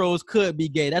Montrose could be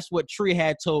gay. That's what Tree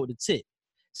had told the Tick.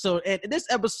 So in this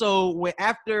episode, when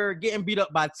after getting beat up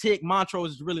by Tick,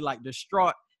 Montrose is really like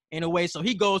distraught in a way. So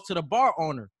he goes to the bar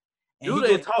owner. Dude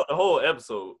didn't talk the whole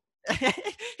episode.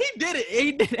 He did it.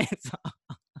 He didn't talk.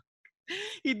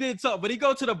 He did talk, but he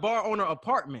go to the bar owner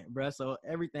apartment, bro. So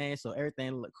everything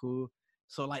look cool.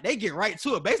 So like they get right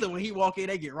to it. Basically, when he walk in,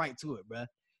 they get right to it, bro.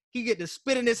 He get the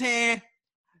spit in his hand.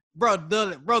 Bro,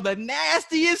 the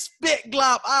nastiest spit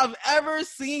glop I've ever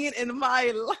seen in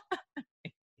my life.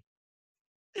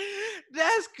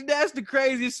 That's the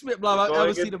craziest spit glop I've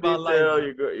ever seen in my life.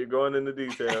 You're going into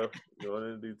detail.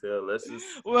 Let's just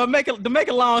to make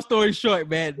a long story short,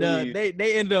 man.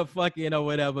 They end up fucking or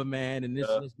whatever, man. And this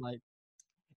is like,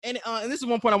 and this is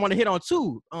one point I want to hit on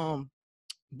too.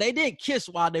 They didn't kiss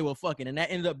while they were fucking, and that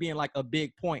ended up being like a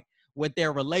big point with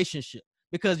their relationship.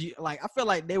 Because I feel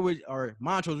like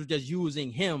Montrose was just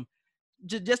using him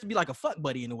just to be like a fuck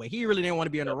buddy in a way. He really didn't want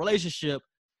to be in a relationship.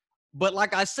 But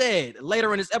like I said,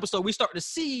 later in this episode, we start to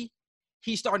see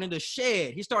he's starting to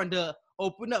shed. He's starting to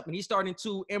open up, and he's starting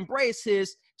to embrace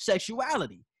his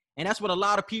sexuality. And that's what a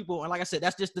lot of people, and like I said,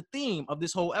 that's just the theme of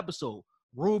this whole episode.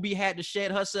 Ruby had to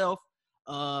shed herself.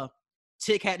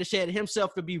 Tick had to shed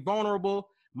himself to be vulnerable.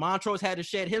 Montrose had to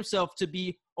shed himself to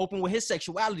be open with his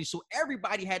sexuality. So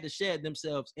everybody had to shed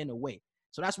themselves in a way.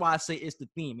 So that's why I say it's the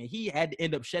theme. And he had to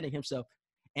end up shedding himself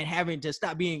and having to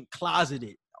stop being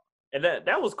closeted. And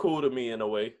that was cool to me in a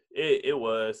way. It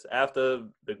was, after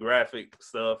the graphic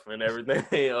stuff and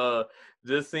everything,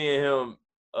 just seeing him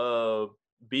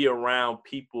be around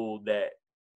people that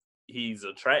he's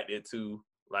attracted to,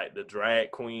 like the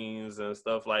drag queens and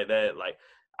stuff like that. Like,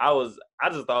 I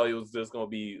just thought it was just gonna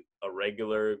be a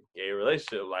regular gay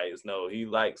relationship. Like, no, he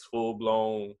likes full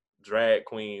blown drag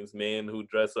queens, men who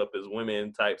dress up as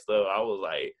women type stuff. I was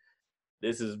like,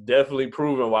 this is definitely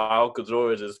proving why Uncle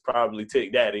George is probably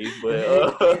Tick Daddy.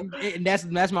 But and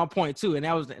that's my point too. And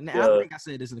I think I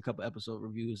said this in a couple episode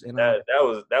reviews. And that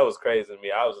was crazy to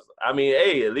me.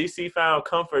 Hey, at least he found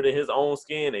comfort in his own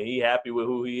skin, and he happy with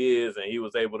who he is, and he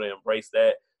was able to embrace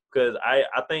that. Because I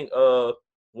think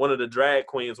one of the drag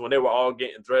queens, when they were all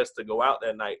getting dressed to go out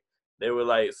that night, they were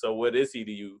like, so what is he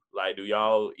to you? Like, do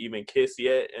y'all even kiss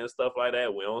yet and stuff like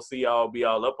that? We don't see y'all be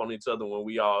all up on each other when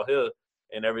we all here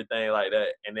and everything like that.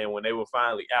 And then when they were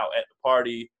finally out at the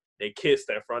party, they kissed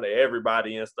in front of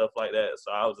everybody and stuff like that.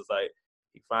 So I was just like,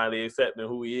 he finally accepting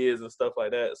who he is and stuff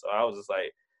like that. So I was just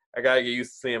like, I got to get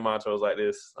used to seeing Montrose like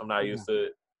this. I'm not used to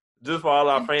it. Just for all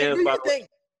our fans, by the way,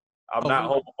 I'm not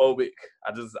homophobic.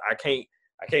 I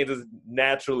can't just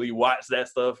naturally watch that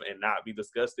stuff and not be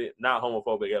disgusted. Not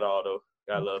homophobic at all, though.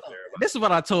 Gotta love everybody. This is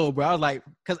what I told, bro. I was like,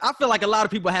 because I feel like a lot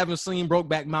of people haven't seen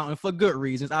Brokeback Mountain for good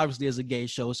reasons. Obviously, it's a gay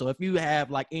show, so if you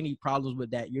have like any problems with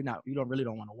that, you don't really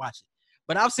want to watch it.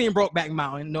 But I've seen Brokeback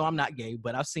Mountain. No, I'm not gay,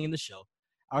 but I've seen the show.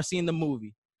 I've seen the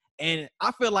movie, and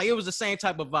I feel like it was the same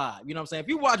type of vibe. You know what I'm saying? If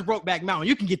you watch Brokeback Mountain,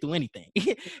 you can get through anything,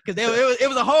 because it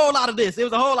was a whole lot of this. It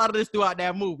was a whole lot of this throughout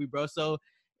that movie, bro. So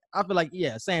I feel like,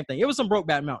 yeah, same thing. It was some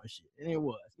Brokeback Mountain shit, and it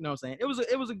was. You know what I'm saying? It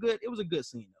was a good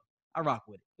scene though. I rock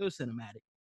with it. It was cinematic.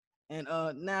 And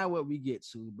now what we get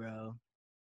to, bro.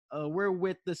 we're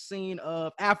with the scene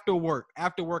of after work,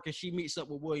 and she meets up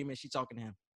with William and she's talking to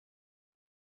him.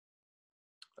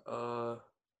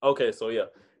 Okay, so yeah,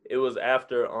 it was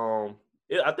after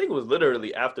I think it was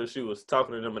literally after she was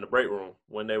talking to them in the break room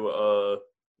when they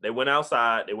went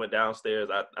outside, they went downstairs.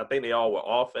 I think they all were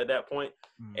off at that point,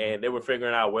 and they were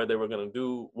figuring out where they were gonna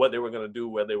do, what they were gonna do,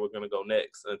 where they were gonna go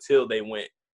next until they went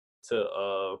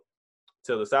to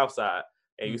the south side.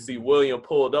 And you see William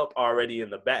pulled up already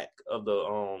in the back of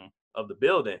the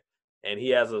building, and he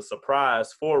has a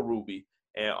surprise for Ruby.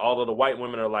 And all of the white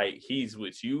women are like, he's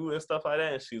with you and stuff like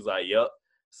that. And she's like, yep.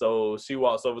 So she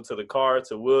walks over to the car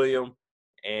to William,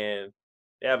 and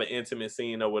they have an intimate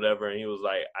scene or whatever. And he was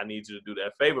like, I need you to do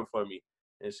that favor for me.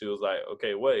 And she was like,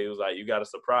 okay, what? He was like, you got a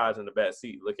surprise in the back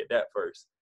seat. Look at that first.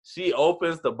 She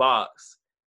opens the box,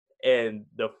 and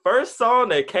the first song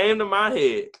that came to my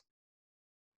head,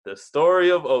 The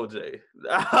Story of OJ.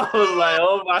 I was like,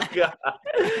 oh my God.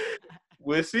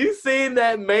 When she seen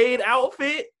that maid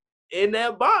outfit in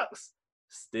that box,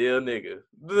 still nigga.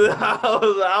 I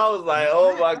was like,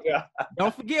 oh my God.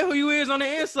 Don't forget who you is on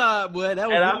the inside, boy. That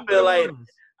was and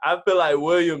I feel like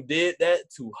William did that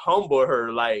to humble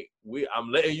her. Like,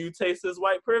 I'm letting you taste this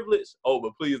white privilege. Oh,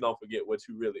 but please don't forget what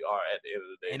you really are at the end of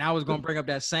the day. And I was gonna bring up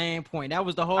that same point. That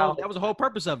was the whole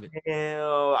purpose of it.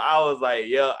 Hell, I was like,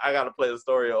 yeah, I gotta play The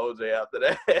Story of OJ after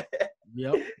that.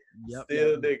 Yep.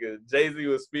 Still nigga. Jay-Z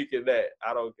was speaking that.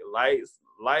 I don't get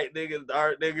light niggas,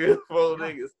 dark niggas, full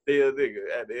niggas, still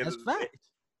nigga at the end of the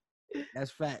day.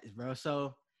 That's facts, bro.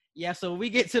 So yeah, so we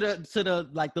get to the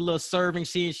like the little serving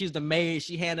scene. She's the maid,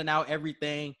 she handing out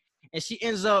everything, and she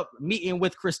ends up meeting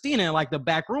with Christina in like the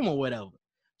back room or whatever.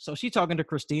 So she talking to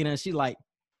Christina, and she like,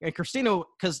 and Christina,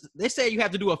 because they say you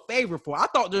have to do a favor for her. I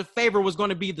thought the favor was going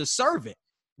to be the servant,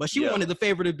 but she wanted the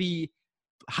favor to be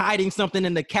hiding something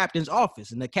in the captain's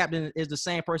office. And the captain is the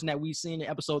same person that we've seen in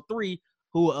episode 3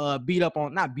 who not beat up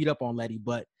on Letty,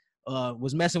 but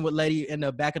was messing with Letty in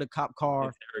the back of the cop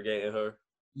car. Interrogating her.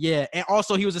 Yeah, and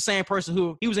also he was the same person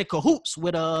who he was in cahoots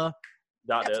with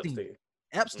Dr.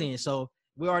 Epstein. So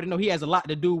we already know he has a lot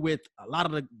to do with a lot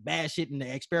of the bad shit and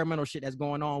the experimental shit that's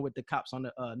going on with the cops on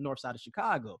the north side of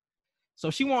Chicago.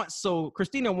 So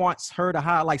Christina wants her to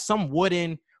hide like some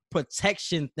wooden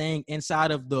protection thing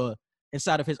inside of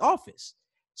his office.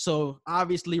 So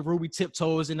obviously Ruby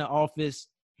tiptoes in the office,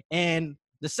 and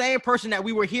the same person that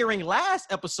we were hearing last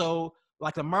episode,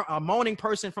 like a moaning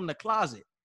person from the closet.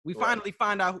 We finally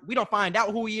find out, we don't find out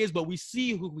who he is, but we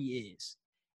see who he is.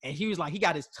 And he was like, he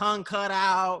got his tongue cut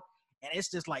out, and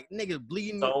it's just like niggas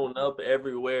bleeding. Sewn up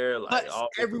everywhere. Like all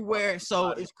everywhere. So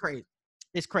it's crazy.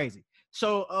 It's crazy.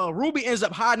 So Ruby ends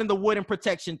up hiding the wooden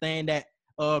protection thing that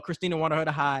Christina wanted her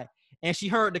to hide. And she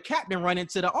heard the captain run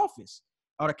into the office.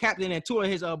 Or the captain and 2 of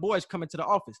his boys come into the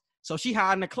office. So she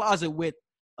hid in the closet with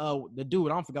the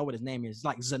dude. I don't forget what his name is. It's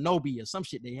like Zenobi or some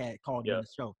shit they had called in the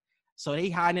show. So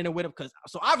they hiding in there with him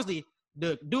so obviously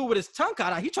the dude with his tongue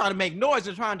cut out, he trying to make noise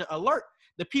and trying to alert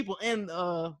the people in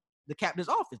the captain's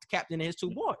office, the captain and his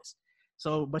 2 boys.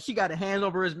 So, but she got her hands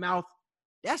over his mouth.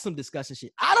 That's some disgusting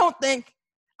shit. I don't think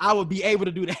I would be able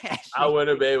to do that shit. I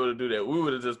wouldn't be able to do that. We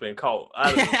would have just been caught.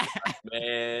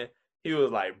 Man, he was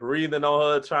like breathing on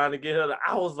her, trying to get her.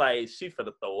 I was like, she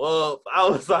finna throw up. I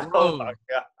was like, oh my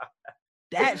God.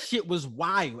 That shit was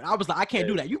wild. I was like, I can't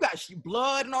do that. You got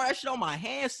blood and all that shit on my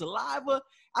hands, saliva.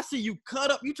 I see you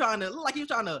cut up. You trying to look like you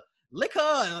trying to lick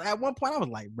her. And at one point, I was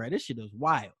like, bro, this shit is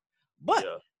wild. But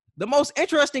the most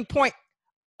interesting point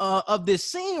of this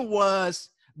scene was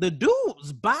the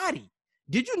dude's body.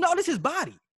 Did you notice his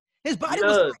body? His body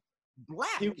was like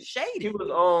black, shaded.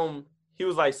 He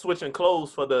was like switching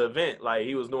clothes for the event. Like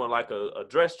he was doing like a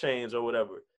dress change or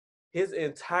whatever. His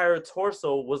entire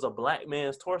torso was a black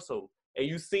man's torso. And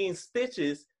you seen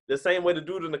stitches the same way the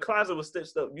dude in the closet was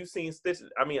stitched up. You seen stitches.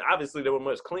 I mean, obviously they were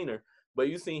much cleaner, but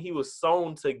you seen he was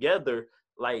sewn together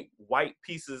like white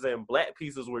pieces and black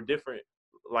pieces were different,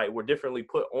 like were differently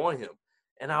put on him.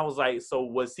 And I was like, so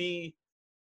was he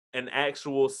an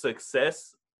actual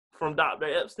success from Dr.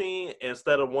 Epstein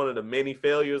instead of one of the many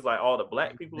failures like all the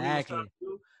black people he was trying to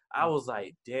do? I was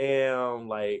like, damn,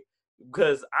 like,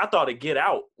 because I thought of Get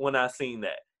Out when I seen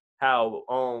that. How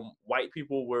white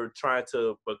people were trying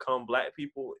to become black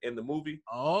people in the movie.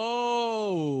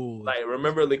 Oh. Like,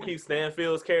 remember Lakeith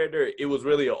Stanfield's character? It was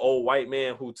really an old white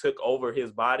man who took over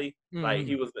his body. Mm-hmm. Like,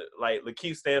 he was, like,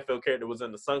 Lakeith Stanfield character was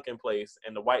in the sunken place,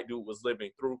 and the white dude was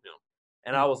living through him.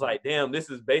 And I was like, damn,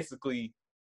 this is basically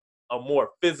a more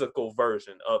physical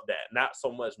version of that. Not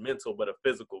so much mental, but a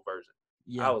physical version.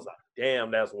 Yeah. I was like, damn,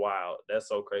 that's wild. That's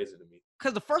so crazy to me.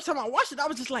 Because the first time I watched it, I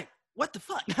was just like, what the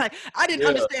fuck? Like, I didn't Yeah.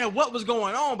 understand what was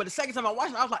going on, but the second time I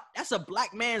watched it, I was like, that's a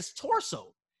black man's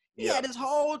torso. He Yeah. had his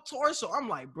whole torso. I'm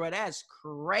like, bro, that's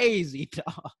crazy,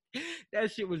 dog.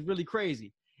 That shit was really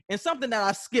crazy. And something that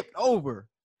I skipped over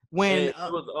when And it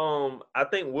was I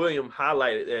think William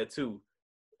highlighted that too.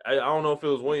 I don't know if it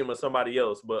was William or somebody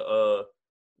else, but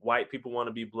white people want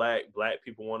to be black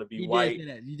people want to be white.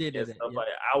 You did And that. stuff Yeah. like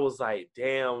that. I was like,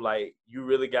 damn, like you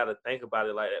really got to think about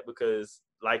it like that, because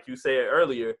like you said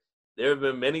earlier, there have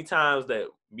been many times that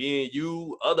me and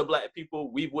you, other black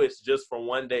people, we've wished just for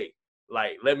one day,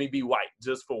 like, let me be white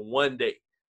just for one day.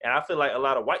 And I feel like a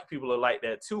lot of white people are like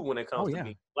that too when it comes to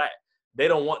being black. They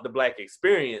don't want the black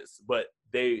experience, but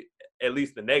they, at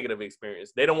least the negative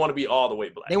experience, they don't want to be all the way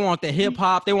black. They want the hip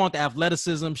hop, they want the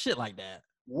athleticism, shit like that.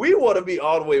 We want to be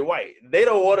all the way white. They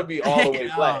don't want to be all the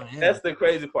way black. Yeah. That's the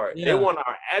crazy part. Yeah. They want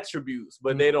our attributes,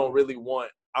 but they don't really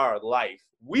want our life.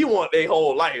 We want their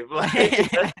whole life. Like,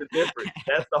 that's the difference.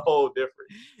 That's the whole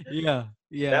difference.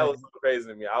 Yeah. That was so crazy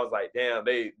to me. I was like, damn,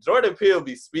 Jordan Peele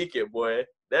be speaking, boy.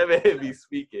 That man be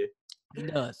speaking. He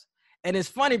does. And it's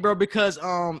funny, bro, because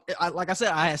like I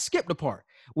said, I had skipped the part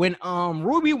when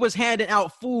Ruby was handing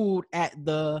out food at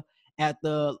the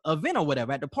event or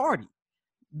whatever, at the party.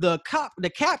 The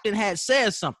captain had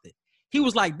said something. He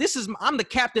was like, I'm the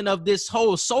captain of this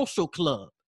whole social club.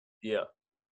 Yeah.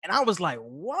 And I was like,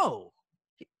 whoa.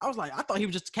 I was like, I thought he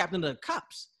was just the captain of the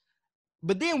cops.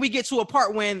 But then we get to a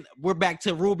part when we're back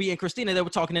to Ruby and Christina. They were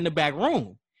talking in the back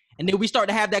room. And then we start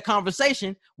to have that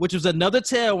conversation, which was another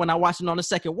tale when I watched it on the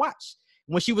second watch.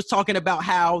 When she was talking about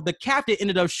how the captain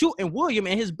ended up shooting William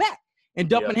in his back and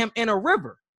dumping him in a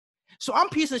river. So I'm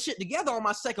piecing shit together on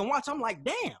my second watch. I'm like,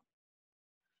 damn.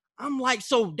 I'm like,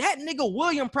 so that nigga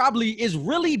William probably is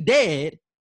really dead,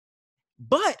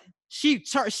 but she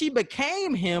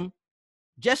became him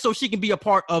just so she can be a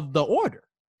part of the order.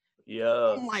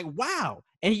 Yeah. I'm like, wow.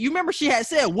 And you remember she had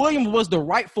said William was the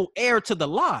rightful heir to the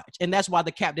lodge, and that's why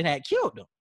the captain had killed him.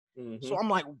 Mm-hmm. So I'm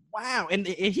like, wow. And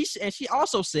she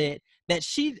also said that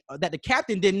the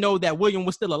captain didn't know that William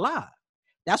was still alive.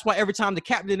 That's why every time the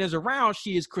captain is around,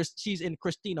 she's in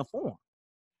Christina form.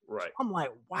 Right. So I'm like,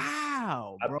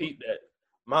 wow, bro. I peeped that.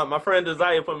 My friend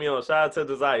Desire put me on. Shout out to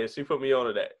Desire. She put me on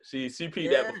to that. She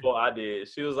peeped that before I did.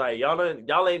 She was like, y'all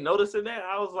ain't noticing that?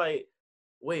 I was like,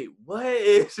 wait, what?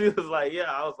 And she was like, yeah.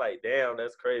 I was like, damn,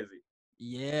 that's crazy.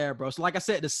 Yeah, bro. So like I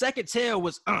said, the second tale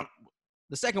was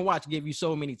the second watch gave you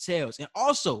so many tales. And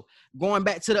also going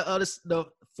back to the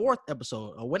fourth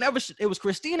episode, or whenever it was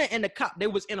Christina and the cop, they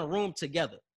was in a room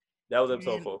together. That was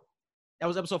episode 4. That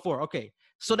was episode 4. Okay.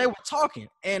 So they were talking,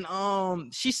 and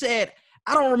she said,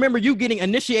 I don't remember you getting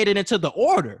initiated into the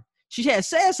order. She had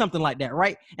said something like that,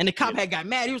 right? And the cop had got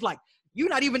mad. He was like, you're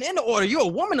not even in the order. You're a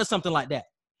woman or something like that.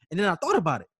 And then I thought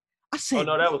about it. I said, oh,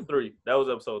 no, that was 3. That was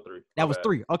episode 3. That was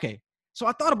 3. Okay. So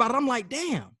I thought about it. I'm like,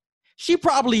 damn. She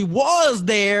probably was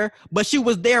there, but she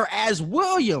was there as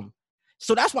William.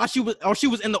 So that's why she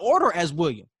was in the order as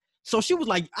William. So she was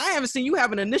like, I haven't seen you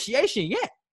have an initiation yet.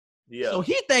 Yeah. So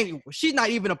he think she's not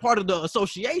even a part of the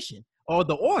association or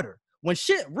the order. When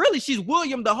she's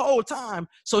William the whole time.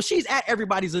 So she's at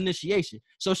everybody's initiation.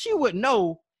 So she would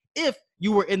know if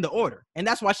you were in the order. And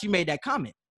that's why she made that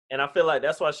comment. And I feel like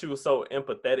that's why she was so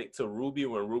empathetic to Ruby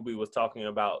when Ruby was talking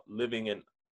about living an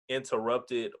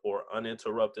interrupted or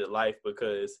uninterrupted life,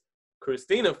 because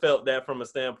Christina felt that from a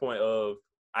standpoint of,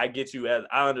 I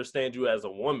understand you as a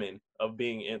woman of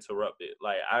being interrupted.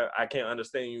 Like, I can't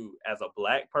understand you as a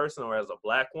black person or as a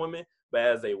black woman, but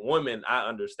as a woman, I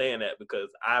understand that because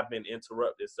I've been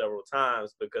interrupted several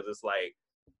times, because it's like,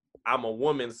 I'm a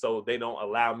woman, so they don't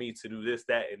allow me to do this,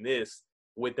 that, and this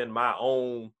within my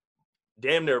own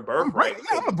damn near birthright.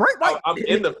 I'm a birthright. I'm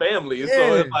in the family.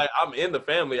 So it's like, I'm in the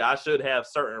family. I should have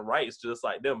certain rights just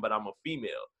like them, but I'm a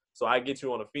female. So I get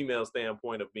you on a female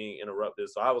standpoint of being interrupted.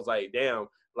 So I was like, damn,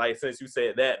 like, since you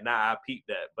said that, now I peeped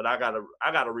that. But I gotta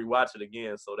rewatch it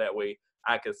again so that way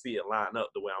I can see it line up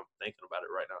the way I'm thinking about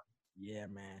it right now. Yeah,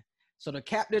 man. So the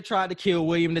captain tried to kill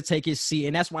William to take his seat,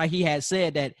 and that's why he had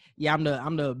said that, yeah, I'm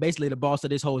the basically the boss of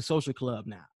this whole social club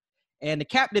now. And the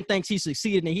captain thinks he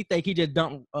succeeded, and he think he just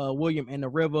dumped William in the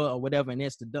river or whatever, and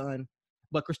it's done.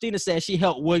 But Christina says she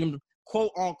helped William,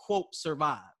 quote unquote,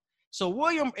 survive. So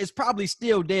William is probably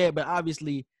still dead, but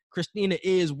obviously Christina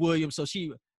is William, so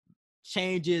she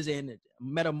changes and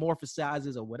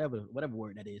metamorphosizes, or whatever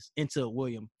word that is, into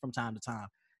William from time to time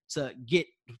to get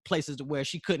places to where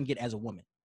she couldn't get as a woman.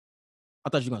 I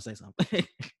thought you were gonna say something.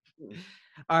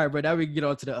 All right, bro. Now we can get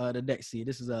on to the next scene.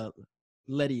 This is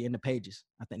Letty in the pages.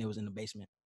 I think it was in the basement.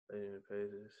 In the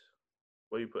pages.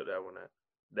 Where you put that one at?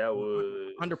 That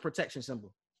was under protection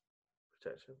symbol.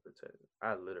 Protection.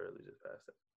 I literally just passed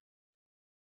it.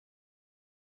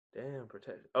 Damn,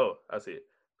 protection. Oh, I see it.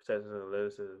 Protection and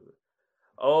letters.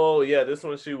 Oh yeah, this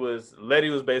one Letty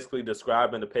was basically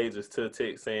describing the pages to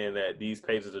Tick, saying that these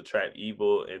pages attract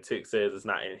evil, and Tick says it's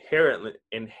not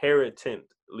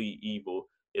inherently evil.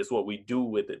 It's what we do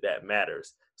with it that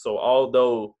matters. So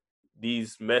although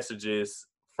these messages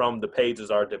from the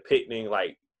pages are depicting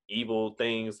like evil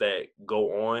things that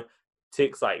go on,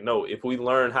 Tick's like, no, if we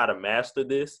learn how to master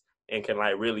this and can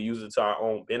like really use it to our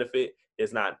own benefit,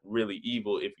 it's not really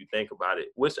evil if you think about it.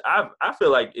 Which I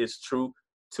feel like it's true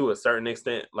to a certain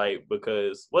extent, like,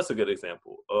 because what's a good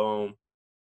example?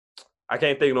 I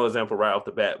can't think of no example right off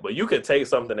the bat, but you could take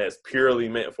something that's purely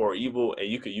meant for evil and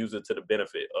you could use it to the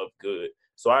benefit of good.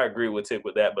 So I agree with Tick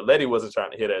with that, but Letty wasn't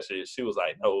trying to hear that shit. She was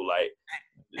like, no, like.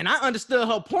 And I understood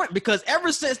her point, because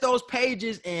ever since those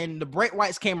pages and the Break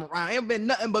Whites came around, it ain't been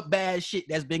nothing but bad shit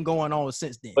that's been going on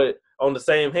since then. But on the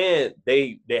same hand,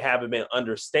 they haven't been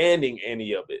understanding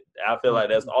any of it. I feel like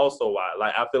that's also why.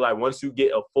 Like, I feel like once you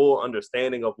get a full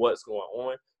understanding of what's going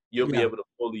on, you'll be able to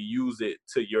fully use it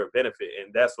to your benefit.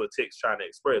 And that's what Tick's trying to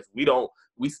express.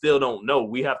 We still don't know.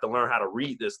 We have to learn how to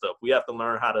read this stuff. We have to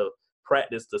learn how to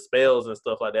practice the spells and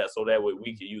stuff like that, so that way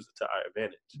we can use it to our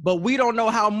advantage. But we don't know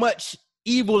how much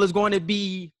evil is going to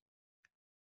be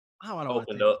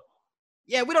opened up.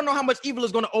 Yeah, we don't know how much evil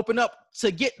is going to open up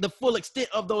to get the full extent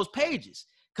of those pages,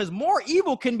 because more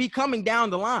evil can be coming down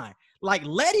the line. Like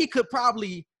Letty could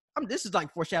probably, this is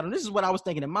like foreshadowing. This is what I was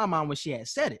thinking in my mind when she had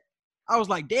said it. I was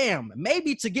like, damn,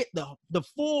 maybe to get the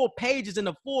full pages in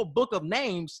the full book of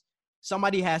names,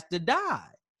 somebody has to die.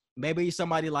 Maybe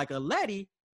somebody like a Letty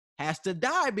has to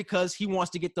die because he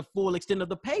wants to get the full extent of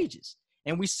the pages.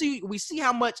 And we see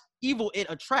how much evil it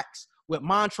attracts, with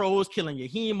Montrose killing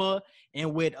Yahima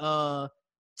and with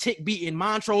Tick beating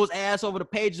Montrose's ass over the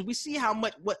pages. We see how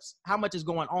much is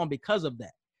going on because of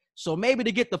that. So maybe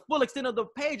to get the full extent of the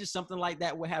pages, something like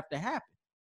that would have to happen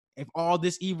if all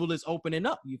this evil is opening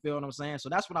up. You feel what I'm saying? So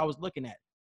that's what I was looking at.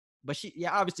 But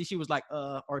obviously she was like,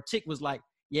 or Tick was like,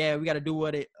 yeah, we got to do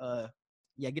what it.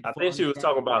 Get. I think she was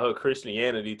talking about her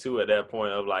Christianity too at that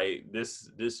point, of like this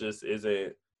just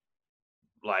isn't.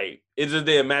 Like, it just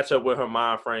didn't match up with her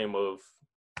mind frame of,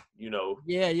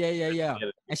 Yeah.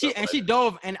 And she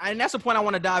dove, and that's the point I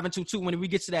want to dive into too. When we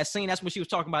get to that scene, that's when she was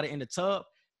talking about it in the tub.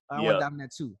 I want to dive in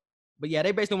that too. But yeah,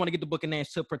 they basically want to get the book of names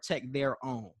to protect their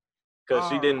own. Because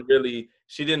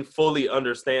she didn't fully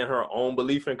understand her own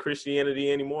belief in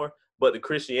Christianity anymore. But the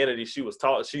Christianity she was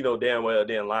taught, she know damn well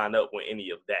didn't line up with any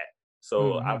of that.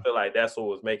 So I feel like that's what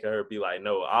was making her be like,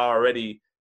 no, I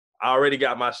already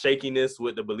got my shakiness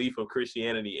with the belief of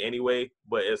Christianity anyway,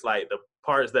 but it's like the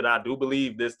parts that I do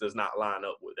believe, this does not line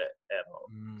up with that at all.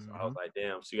 So I was like,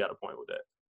 damn, she got a point with that.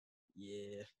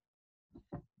 Yeah.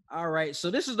 All right.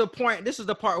 So this is the point. This is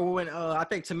the part when I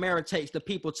think Tamara takes the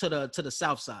people to the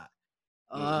south side.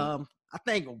 I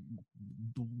think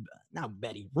not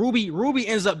Betty. Ruby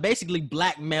ends up basically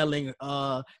blackmailing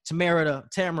Tamara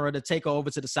to take her over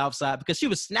to the south side, because she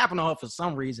was snapping on her for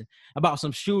some reason about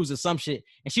some shoes or some shit,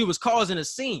 and she was causing a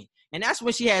scene. And that's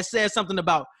when she had said something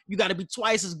about, you got to be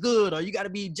twice as good, or you got to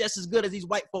be just as good as these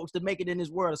white folks to make it in this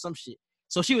world, or some shit.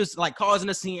 So she was like causing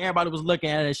a scene. Everybody was looking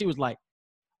at it, and she was like,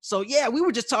 so yeah, we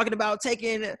were just talking about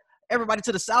taking everybody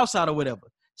to the south side or whatever.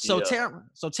 So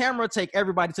Tamara take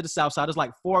everybody to the south side. There's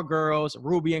like 4 girls,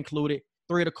 Ruby included,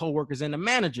 3 of the co-workers, and the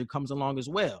manager comes along as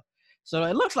well. So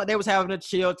it looks like they was having a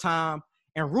chill time,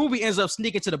 and Ruby ends up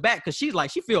sneaking to the back because she's like,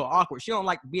 she feel awkward. She don't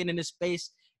like being in this space,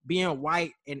 being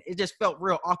white, and it just felt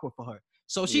real awkward for her.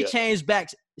 So she changes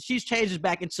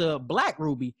back into Black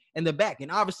Ruby in the back,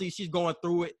 and obviously she's going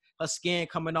through it. Her skin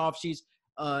coming off. She's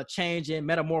changing,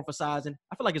 metamorphosizing.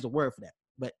 I feel like it's a word for that,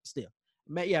 but still,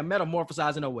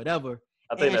 metamorphosizing or whatever.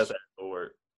 I think that's the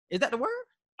word. Is that the word?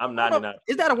 I'm 99.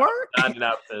 Is that a word?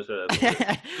 99% sure that's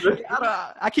a word.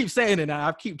 I keep saying it now.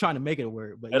 I keep trying to make it a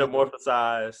word. But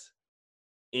metamorphosize.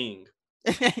 Ing.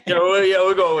 We're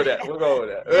going with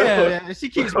that. Yeah. She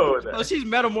keeps. So she's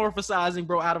metamorphosizing,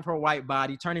 bro, out of her white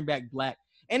body, turning back black.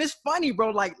 And it's funny,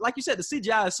 bro. Like you said, the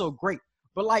CGI is so great,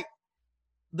 but like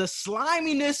the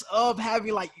sliminess of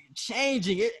having like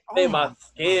changing it. Made my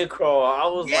skin crawl. I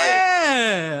was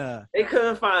like, they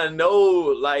couldn't find no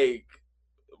like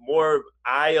more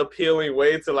eye appealing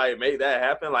way to like make that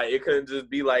happen. Like it couldn't just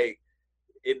be like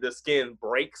the skin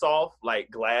breaks off like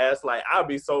glass. Like I'd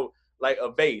be so like a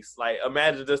vase. Like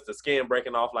imagine just the skin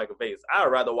breaking off like a vase. I'd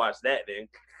rather watch that than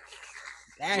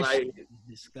like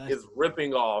it's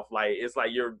ripping off. Like it's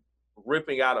like you're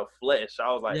ripping out of flesh.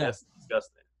 I was like, that's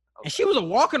disgusting. And she was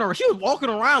walking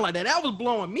around like that. That was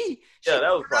blowing me. Yeah,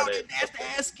 that was probably that nasty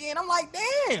ass skin. I'm like,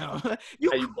 damn.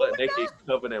 You butt naked,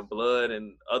 covered in blood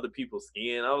and other people's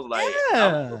skin. I was like, yeah.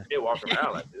 I was walking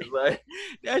around like this. Like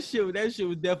that shit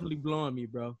was definitely blowing me,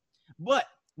 bro. But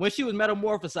when she was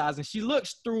metamorphosizing, she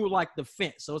looks through like the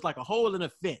fence. So it's like a hole in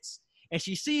the fence. And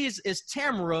she sees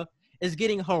Tamara is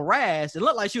getting harassed. It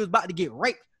looked like she was about to get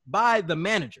raped by the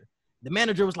manager. The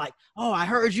manager was like, oh, I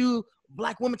heard you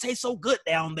black women taste so good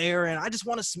down there, and I just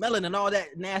want to smell it, and all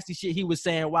that nasty shit he was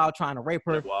saying while trying to rape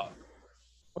her. WAP.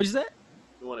 What you said?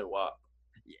 You wanted WAP.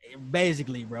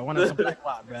 Basically, bro. Wanted some black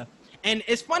WAP, bro. And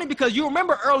it's funny because you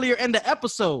remember earlier in the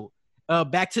episode,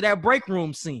 back to that break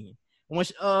room scene, when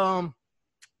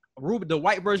Ruby, the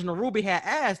white version of Ruby, had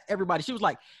asked everybody, she was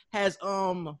like, has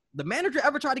the manager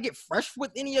ever tried to get fresh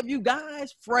with any of you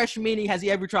guys? Fresh meaning, has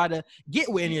he ever tried to get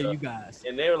with any of you guys?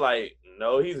 And they were like,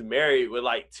 no, he's married with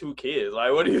like 2 kids.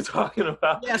 Like, what are you talking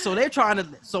about? Yeah, so they're trying to,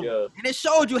 and it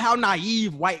showed you how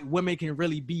naive white women can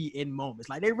really be in moments.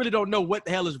 Like, they really don't know what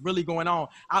the hell is really going on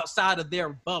outside of their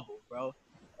bubble, bro.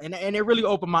 And it really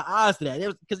opened my eyes to that.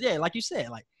 Because, yeah, like you said,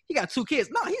 like, he got 2 kids.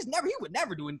 No, he would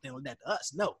never do anything like that to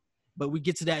us, no. But we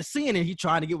get to that scene and he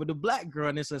trying to get with the black girl,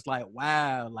 and it's just like,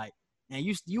 wow, like, and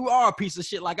you are a piece of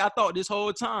shit like I thought this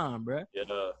whole time, bro. Yeah.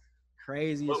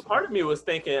 Crazy. But part of me was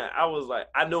thinking, I was like,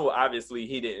 I knew obviously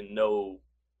he didn't know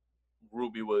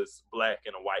Ruby was black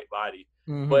in a white body,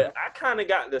 but I kind of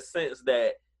got the sense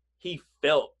that he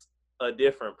felt a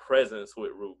different presence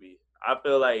with Ruby. I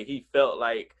feel like he felt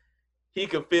like he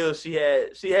could feel she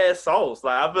had sauce.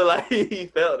 Like, I feel like he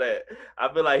felt that.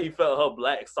 I feel like he felt her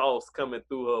black sauce coming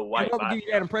through her white body. What give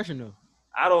you that impression though?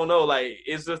 I don't know. Like,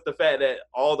 it's just the fact that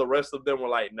all the rest of them were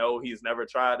like, no, he's never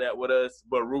tried that with us.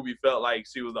 But Ruby felt like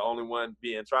she was the only one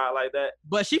being tried like that.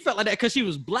 But she felt like that because she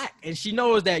was black, and she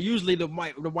knows that usually the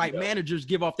white managers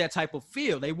give off that type of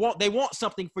feel. They want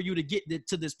something for you to get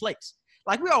to this place.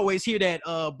 Like, we always hear that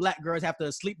black girls have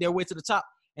to sleep their way to the top,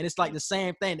 and it's like the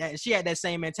same thing. That she had that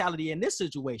same mentality in this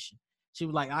situation. She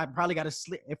was like, I probably got to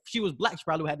sleep. If she was black, she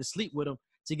probably had to sleep with him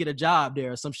to get a job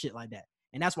there or some shit like that.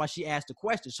 And that's why she asked the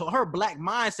question. So her black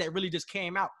mindset really just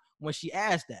came out when she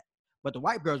asked that. But the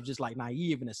white girls were just like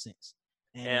naive in a sense.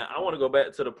 And I want to go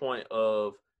back to the point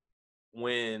of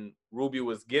when Ruby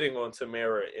was getting on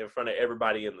Tamara in front of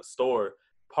everybody in the store.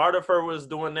 Part of her was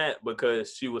doing that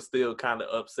because she was still kind of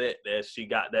upset that she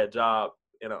got that job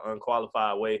in an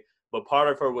unqualified way. But part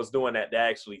of her was doing that to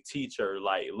actually teach her,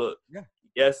 like, look,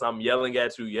 yes, I'm yelling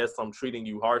at you. Yes, I'm treating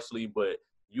you harshly, but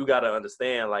you got to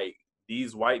understand, like,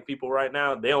 these white people right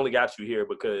now, they only got you here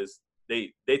because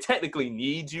they technically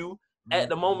need you at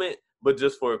the moment, but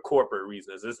just for corporate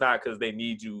reasons. It's not because they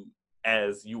need you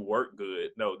as you work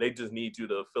good. No, they just need you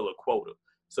to fill a quota.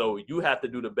 So you have to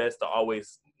do the best to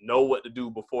always know what to do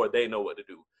before they know what to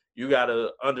do. You got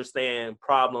to understand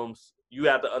problems. You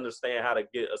have to understand how to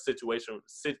get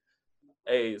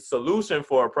a solution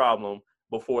for a problem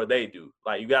before they do.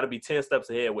 Like, you got to be 10 steps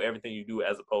ahead with everything you do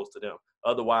as opposed to them.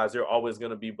 Otherwise, you're always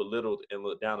going to be belittled and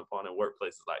looked down upon in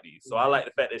workplaces like these. So I like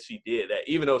the fact that she did that,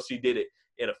 even though she did it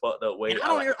in a fucked up way. And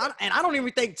I don't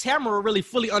even think Tamara really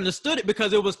fully understood it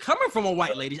because it was coming from a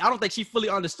white lady. I don't think she fully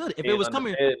understood it. If it was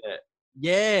coming,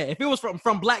 if it was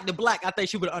from black to black, I think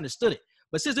she would have understood it.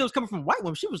 But since it was coming from white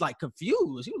women, she was like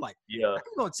confused. She was like,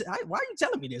 why are you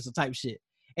telling me this type shit?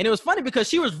 And it was funny because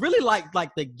she was really like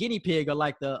the guinea pig or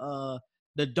like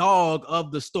the dog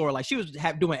of the store. Like, she was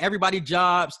doing everybody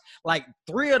jobs. Like,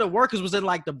 3 of the workers was in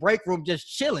like the break room just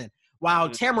chilling while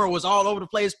Tamara was all over the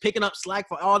place picking up slack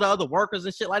for all the other workers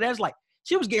and shit like that. It's like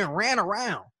she was getting ran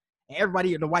around and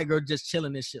everybody, the white girl, just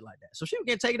chilling and shit like that. So she was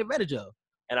getting taken advantage of.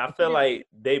 And I feel like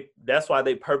that's why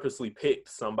they purposely picked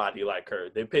somebody like her.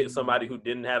 They picked somebody who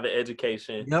didn't have an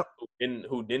education,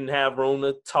 who didn't have room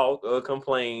to talk or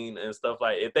complain and stuff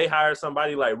like that. If they hired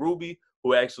somebody like Ruby,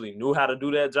 who actually knew how to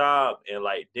do that job and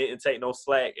like didn't take no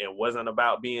slack and wasn't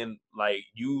about being like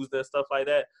used and stuff like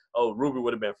that, Ruby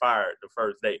would have been fired the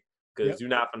first day because you're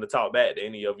not going to talk back to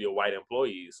any of your white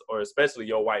employees or especially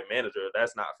your white manager.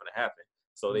 That's not going to happen.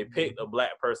 So they picked a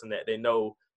black person that they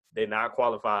know they're not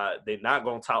qualified. They're not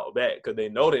going to talk back because they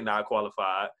know they're not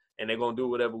qualified and they're going to do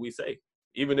whatever we say,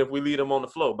 even if we leave them on the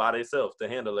floor by themselves to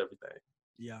handle everything.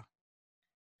 Yeah.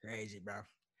 Crazy, bro.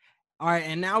 All right,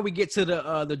 and now we get to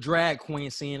the drag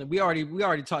queen scene. We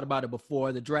already talked about it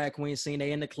before. The drag queen scene.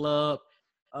 They in the club.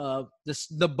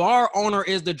 The bar owner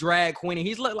is the drag queen, and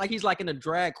he's like in a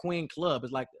drag queen club.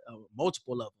 It's like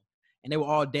multiple of them, and they were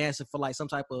all dancing for like some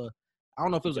type of, I don't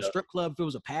know if it was a strip club, if it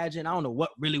was a pageant. I don't know what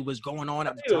really was going on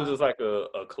at the time. It was just like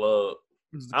a club.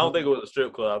 I don't think it was a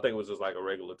strip club. I think it was just like a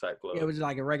regular type club. Yeah, it was just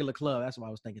like a regular club. That's what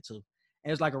I was thinking too. And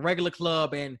it was like a regular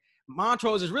club, and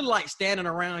Montrose is really like standing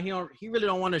around. He really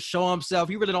don't want to show himself.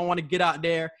 He really don't want to get out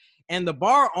there. And the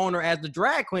bar owner, as the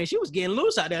drag queen, she was getting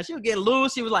loose out there. She was getting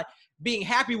loose. She was like being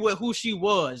happy with who she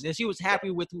was, and she was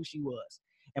happy with who she was.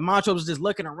 And Montrose was just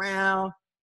looking around,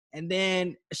 and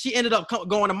then she ended up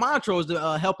going to Montrose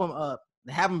to help him,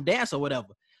 have him dance or whatever.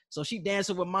 So she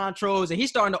dancing with Montrose, and he's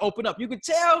starting to open up. You could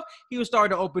tell he was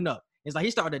starting to open up. It's like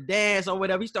he started to dance or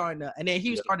whatever. And then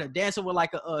he started dancing with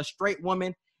like a straight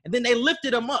woman, and then they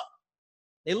lifted him up.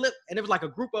 And it was like a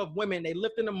group of women. They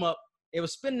lifted him up. It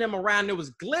was spinning him around. It was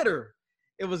glitter.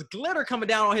 It was glitter coming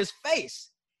down on his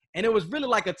face. And it was really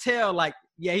like a tell, like,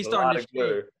 yeah, he's starting to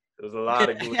glitter. There was a lot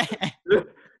of glitter.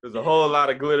 There's a whole lot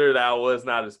of glitter that I was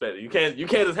not expecting. You can't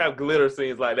just have glitter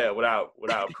scenes like that without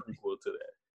prequel to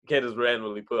that. You can't just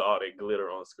randomly put all that glitter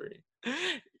on screen.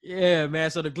 Yeah, man.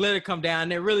 So the glitter come down,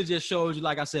 and it really just shows you,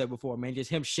 like I said before, man,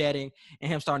 just him shedding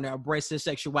and him starting to embrace his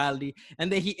sexuality.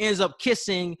 And then he ends up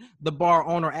kissing the bar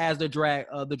owner as the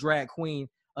drag queen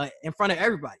in front of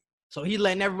everybody. So he's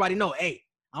letting everybody know, hey,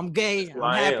 I'm gay.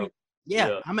 I'm happy.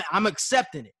 Yeah, I'm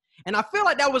accepting it. And I feel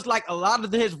like that was like a lot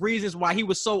of his reasons why he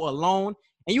was so alone.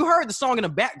 And you heard the song in the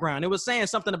background. It was saying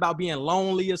something about being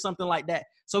lonely or something like that.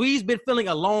 So he's been feeling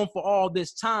alone for all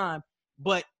this time.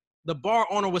 But the bar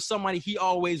owner was somebody he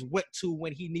always went to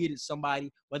when he needed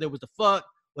somebody, whether it was the fuck,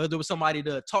 whether it was somebody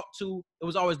to talk to. It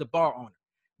was always the bar owner.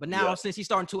 But now since he's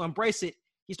starting to embrace it,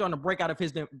 he's starting to break out of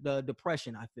his the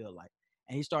depression, I feel like.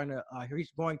 And he's going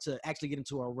to actually get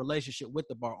into a relationship with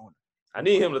the bar owner. I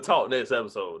need him to talk next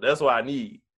episode. That's what I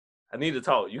need. I need to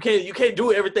talk. You can't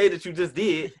do everything that you just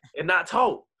did and not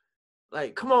talk.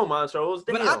 Like, come on, Montrose.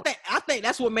 Damn. But I think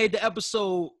that's what made the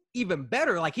episode even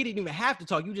better. Like, he didn't even have to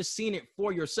talk. You just seen it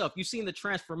for yourself. You seen the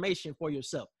transformation for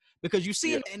yourself. Because you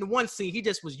see it in one scene,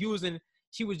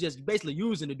 she was just basically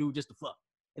using the dude just to fuck.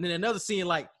 And then another scene,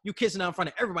 like, you kissing her in front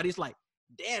of everybody. It's like,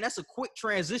 damn, that's a quick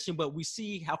transition, but we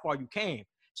see how far you came.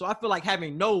 So I feel like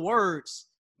having no words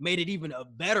made it even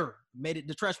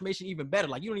the transformation even better.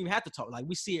 Like, you don't even have to talk. Like,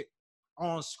 we see it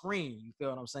on screen. You feel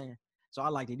what I'm saying? So I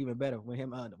liked it even better with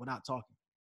him without talking.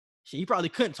 Shit, he probably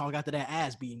couldn't talk after that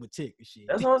ass beating with Tick and shit.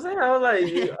 That's what I'm saying. I was like,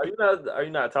 are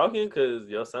you not talking because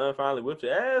your son finally whipped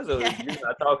your ass, or you're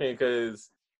not talking because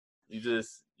you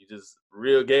just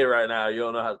real gay right now? You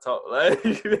don't know how to talk. Like,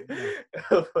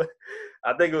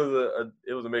 I think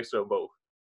it was a mixture of both.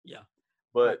 Yeah.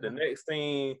 But the next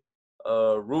scene,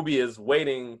 Ruby is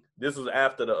waiting. This was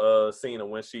after the scene of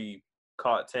when she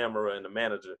caught Tamara and the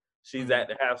manager. She's at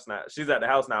the house now. She's at the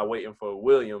house now waiting for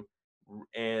William,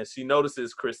 and she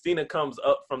notices Christina comes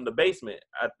up from the basement.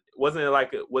 Was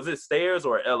it stairs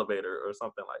or elevator or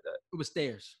something like that? It was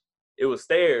stairs. It was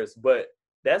stairs, but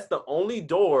that's the only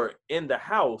door in the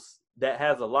house that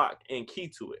has a lock and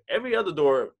key to it. Every other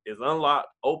door is unlocked,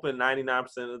 open 99%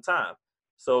 of the time.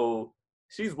 So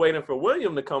she's waiting for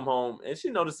William to come home, and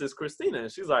she notices Christina,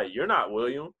 and she's like, "You're not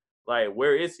William. Like,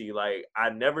 where is he? Like,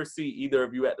 I never see either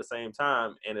of you at the same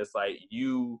time." And it's like,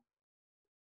 you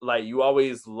all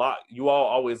always lock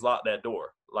that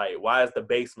door. Like, why is the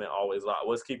basement always locked?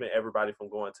 What's keeping everybody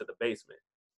from going to the basement?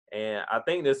 And I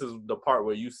think this is the part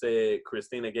where you said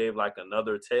Christina gave like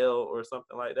another tale or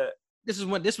something like that. This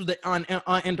was the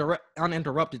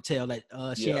uninterrupted tale that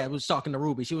she was talking to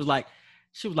Ruby. She was like,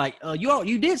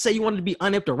 you did say you wanted to be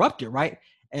uninterrupted, right?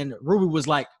 And Ruby was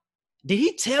like, did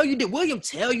he tell you? Did William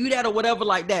tell you that or whatever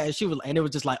like that? And it was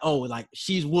just like, oh, like,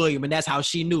 she's William, and that's how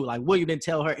she knew. Like, William didn't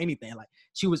tell her anything. Like,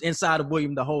 she was inside of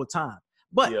William the whole time.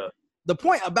 But the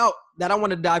point about that I want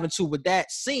to dive into with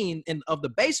that scene of the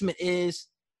basement is,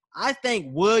 I think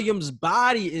William's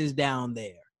body is down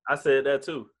there. I said that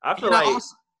too. I feel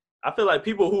like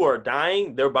people who are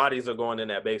dying, their bodies are going in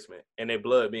that basement, and their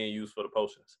blood being used for the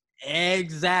potions.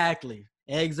 Exactly,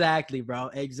 bro.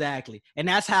 Exactly. And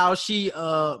that's how she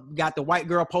got the white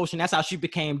girl potion. That's how she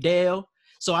became Dale.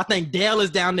 So I think Dale is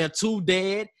down there too,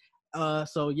 dead.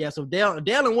 So Dale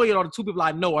and William are the two people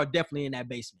I know are definitely in that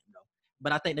basement, though.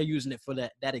 But I think they're using it for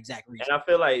that exact reason. And I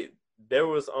feel like there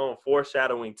was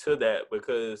foreshadowing to that,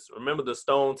 because remember the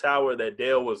stone tower that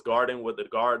Dale was guarding with the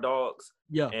guard dogs?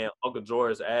 Yeah. And Uncle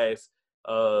George asked,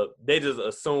 they just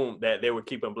assumed that they were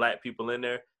keeping black people in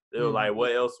there. They were like,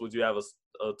 what else would you have a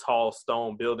tall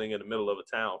stone building in the middle of a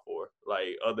town for?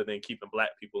 Like, other than keeping black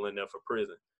people in there for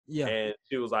prison. Yeah. And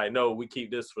she was like, no, we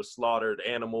keep this for slaughtered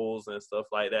animals and stuff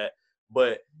like that.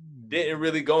 But didn't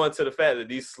really go into the fact that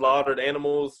these slaughtered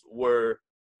animals were,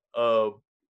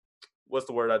 what's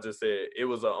the word I just said? It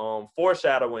was a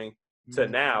foreshadowing to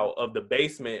now of the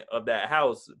basement of that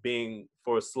house being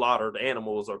for slaughtered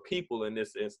animals or people in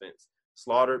this instance.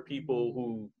 Slaughtered people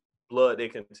who blood they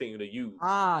continue to use.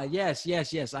 Yes.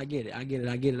 I get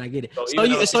it.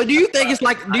 So So do you think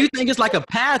it's like a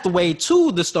pathway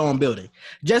to the stone building?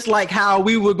 Just like how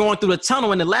we were going through the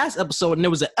tunnel in the last episode and there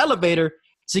was an elevator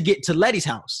to get to Letty's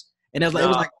house. And it was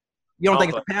like you don't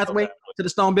think it's a pathway to the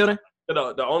stone building?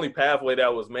 The only pathway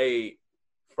that was made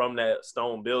from that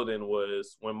stone building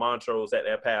was when Montrose had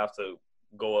that path to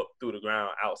go up through the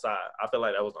ground outside. I feel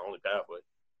like that was the only pathway.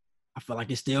 I feel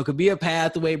like it still could be a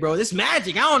pathway, bro. It's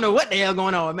magic. I don't know what the hell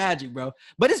going on with magic, bro.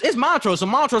 But it's Montrose, so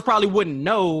Montrose probably wouldn't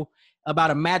know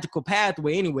about a magical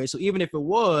pathway anyway. So even if it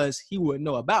was, he wouldn't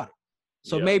know about it.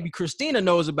 So maybe Christina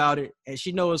knows about it, and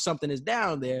she knows something is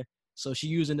down there. So she's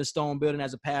using the stone building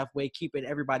as a pathway, keeping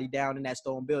everybody down in that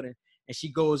stone building. And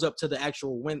she goes up to the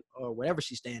actual or whatever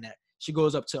she's staying at. She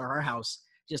goes up to her house,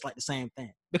 just like the same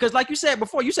thing. Because like you said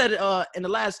before, you said it in the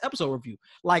last episode review,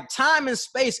 like time and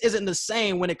space isn't the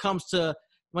same when it comes to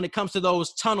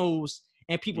those tunnels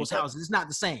and people's houses. It's not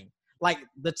the same. Like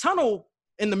the tunnel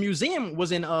in the museum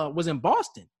was in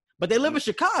Boston, but they live in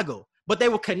Chicago, but they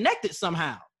were connected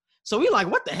somehow. So we like,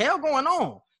 what the hell going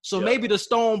on? So maybe the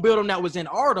stone building that was in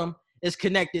Artem is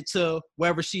connected to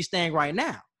wherever she's staying right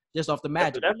now, just off the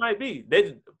magic. That might be.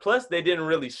 They didn't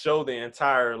really show the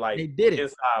entire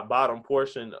inside bottom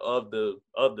portion of the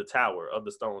tower, of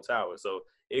the stone tower. So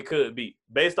it could be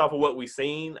based off of what we've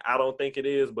seen. I don't think it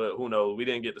is, but who knows? We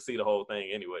didn't get to see the whole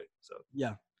thing anyway. So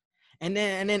yeah. And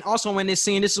then also in this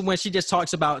scene, this is when she just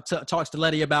talks to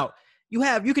Letty about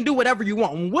you can do whatever you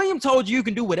want. When William told you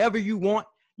can do whatever you want,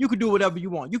 you can do whatever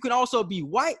you want. You can also be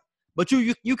white, but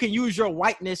you can use your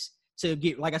whiteness to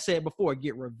get, like I said before,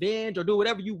 get revenge or do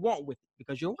whatever you want with it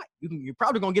because you're white. You're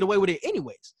probably gonna get away with it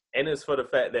anyways. And it's for the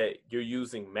fact that you're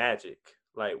using magic.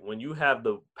 Like when you have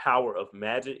the power of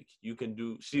magic, you can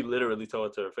do. She literally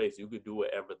told it to her face, you can do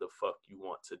whatever the fuck you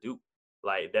want to do.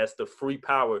 Like that's the free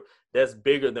power that's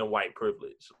bigger than white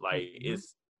privilege. Like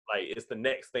it's the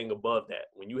next thing above that.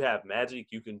 When you have magic,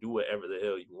 you can do whatever the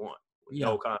hell you want with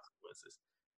no consequences.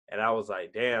 And I was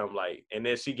like, damn, like, and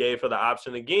then she gave her the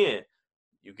option again.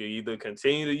 You can either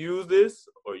continue to use this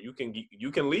or you can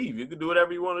leave. You can do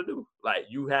whatever you want to do. Like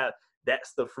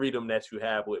that's the freedom that you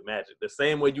have with magic. The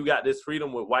same way you got this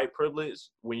freedom with white privilege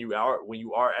when you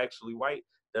are actually white,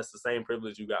 that's the same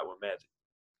privilege you got with magic.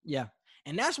 Yeah.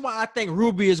 And that's why I think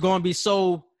Ruby is going to be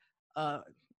so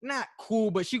not cool,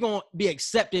 but she's going to be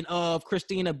accepting of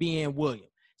Christina being William.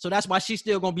 So that's why she's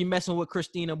still going to be messing with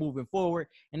Christina moving forward.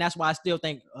 And that's why I still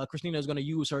think Christina is going to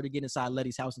use her to get inside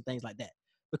Letty's house and things like that.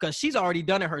 Because she's already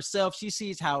done it herself. She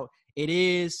sees how it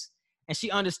is. And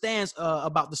she understands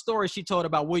about the story she told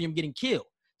about William getting killed.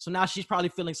 So now she's probably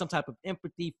feeling some type of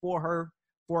empathy for her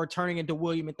turning into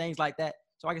William and things like that.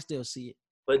 So I can still see it.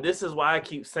 But this is why I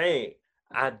keep saying,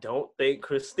 I don't think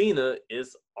Christina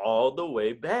is all the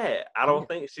way bad. I don't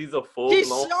think she's a full-blown She's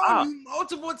shown you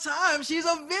multiple times she's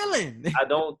a villain. I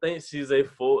don't think she's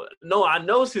No, I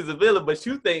know she's a villain, but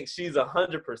you think she's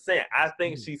 100%. I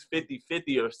think she's 50-50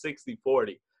 or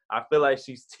 60-40. I feel like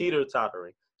she's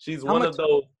teeter-tottering. She's one of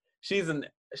those. She's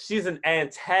an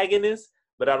antagonist,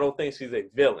 but I don't think she's a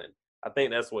villain. I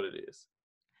think that's what it is.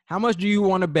 How much do you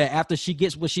want to bet after she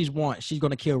gets what she wants, she's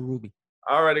going to kill Ruby?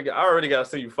 I already got to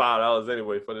send you $5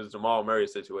 anyway for this Jamal Murray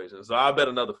situation, so I'll bet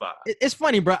another $5. It's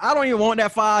funny, bro. I don't even want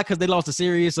that $5 because they lost the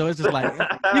series, so it's just like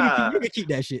you can keep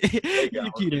that shit. You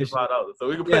can keep that $5, so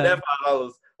we can put that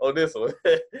 $5 on this one.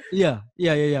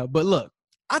 Yeah. But look,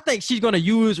 I think she's gonna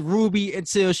use Ruby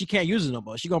until she can't use it no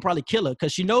more. She's gonna probably kill her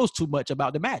because she knows too much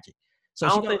about the magic. So I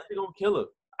don't think she's gonna kill her.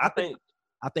 I think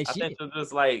she'll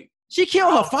just like she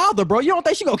killed her father, bro. You don't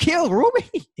think she gonna kill Ruby?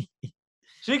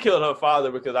 She killed her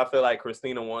father because I feel like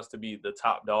Christina wants to be the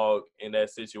top dog in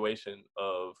that situation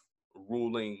of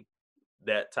ruling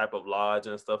that type of lodge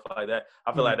and stuff like that.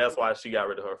 I feel like that's why she got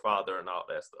rid of her father and all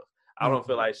that stuff. I don't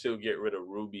feel like she'll get rid of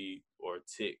Ruby or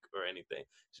Tick or anything.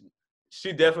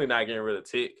 She definitely not getting rid of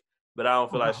Tick, but I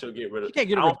don't feel like she'll get rid of. I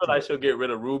don't feel like she'll get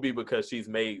rid of Ruby because she's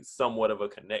made somewhat of a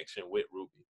connection with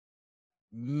Ruby.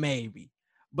 Maybe.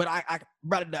 But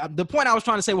the point I was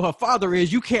trying to say with her father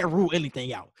is you can't rule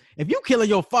anything out. If you killing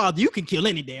your father, you can kill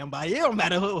any damn body. It don't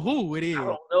matter who it is. I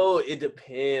don't know. It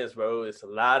depends, bro. It's a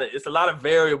lot of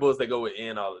variables that go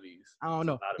within all of these. I don't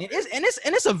know. And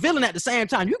it's a villain at the same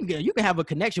time. You can have a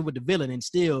connection with the villain and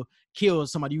still kill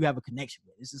somebody you have a connection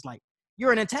with. It's just like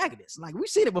you're an antagonist. Like we've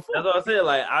seen it before. That's what I said.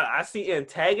 Like I see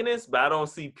antagonists, but I don't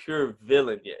see pure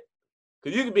villain yet.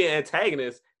 Because you can be an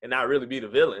antagonist and not really be the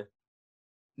villain.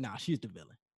 Nah, she's the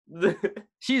villain.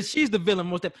 she's the villain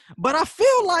most of. But I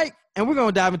feel like, and we're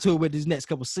gonna dive into it with these next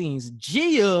couple scenes,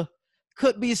 Gia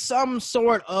could be some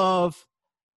sort of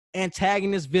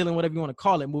antagonist, villain, whatever you want to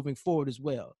call it, moving forward as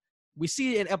well. we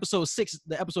see in episode 6,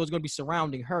 the episode is going to be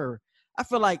surrounding her. I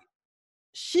feel like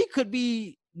she could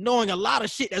be knowing a lot of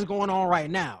shit that's going on right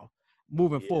now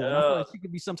moving forward. I feel like she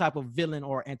could be some type of villain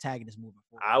or antagonist moving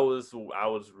forward. I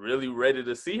was really ready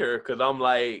to see her because I'm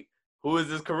like, who is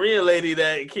this Korean lady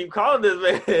that keep calling this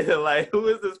man? Like, who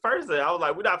is this person? I was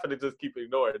like, we're not going to just keep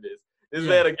ignoring this. This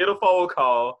man will get a phone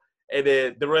call, and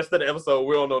then the rest of the episode,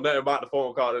 we don't know nothing about the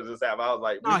phone call that just happened. I was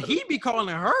like, nah, he be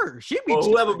calling her. She be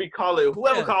whoever be calling,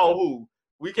 call who.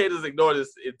 We can't just ignore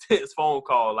this intense phone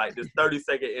call, like this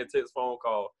 30-second intense phone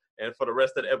call. And for the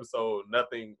rest of the episode,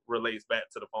 nothing relates back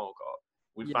to the phone call.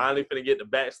 We finally finna get the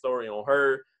backstory on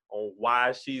her, on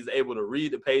why she's able to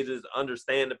read the pages,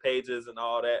 understand the pages, and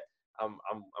all that.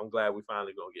 I'm glad we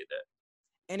finally gonna get that.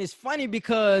 And it's funny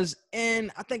because,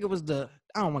 and I think it was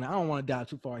I don't want to dive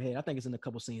too far ahead. I think it's in a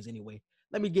couple scenes anyway.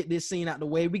 Let me get this scene out the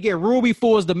way. We get Ruby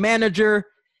Fools, the manager.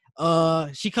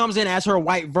 She comes in as her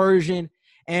white version,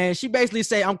 and she basically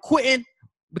say, "I'm quitting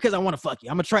because I want to fuck you.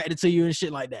 I'm attracted to you and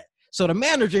shit like that." So the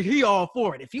manager, he all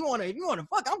for it. If you want to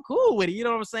fuck, I'm cool with it. You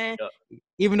know what I'm saying? Yeah.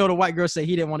 Even though the white girl said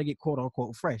he didn't want to get quote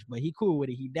unquote fresh, but he cool with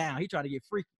it. He down. He tried to get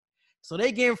freaky. So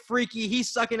they getting freaky.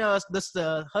 He's sucking her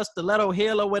stiletto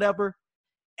heel or whatever,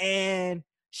 and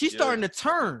she's starting to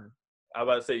turn. I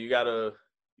about to say you gotta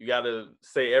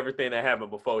say everything that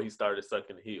happened before he started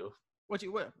sucking the heel.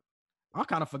 What? I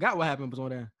kind of forgot what happened before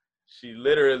that. She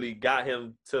literally got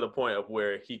him to the point of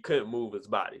where he couldn't move his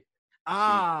body.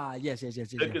 Yes.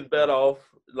 Took his belt off.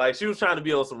 Like, she was trying to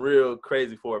be on some real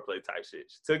crazy foreplay type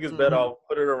shit. She took his belt off,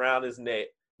 put it around his neck,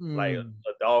 like a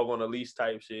dog on a leash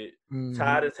type shit,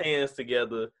 tied his hands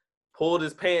together, pulled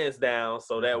his pants down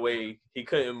so that way he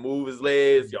couldn't move his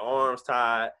legs, your arms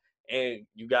tied, and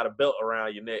you got a belt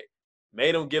around your neck.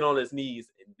 Made him get on his knees,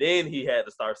 and then he had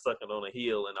to start sucking on a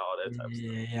heel and all that type of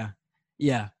stuff.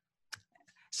 Yeah.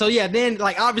 So then,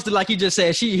 like, obviously, like you just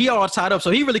said, he all tied up,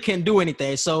 so he really can't do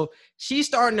anything. So she's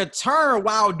starting to turn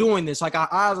while doing this. Like,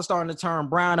 our eyes are starting to turn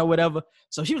brown or whatever.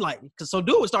 So she was like, so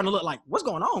dude was starting to look like, what's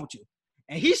going on with you?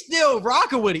 And he's still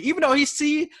rocking with it, even though he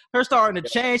see her starting to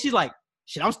change. She's like,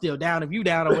 shit, I'm still down if you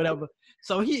down or whatever.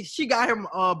 So she got him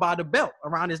by the belt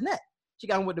around his neck. She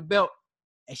got him with the belt,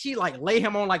 and she like lay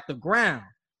him on like the ground.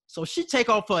 So she take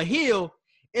off her heel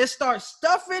and start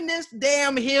stuffing this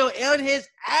damn heel in his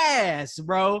ass,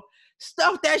 bro.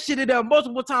 Stuff that shit in there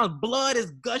multiple times. Blood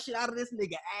is gushing out of this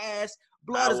nigga ass.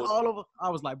 Blood is all over. I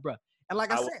was like, bro. And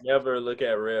like I said, would never look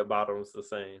at red bottoms the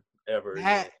same ever.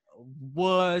 That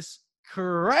was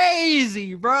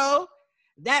crazy, bro.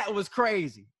 That was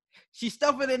crazy. She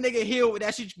stuffing the nigga heel with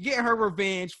that. She's getting her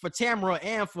revenge for Tamara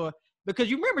and because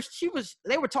you remember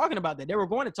they were talking about that. They were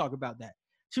going to talk about that.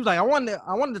 She was like, I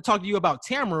wanted to talk to you about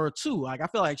Tamara too. Like, I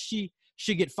feel like she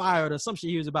should get fired or some shit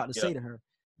he was about to say to her.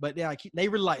 But they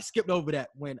really like skipped over that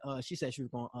when she said she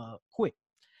was going to quit.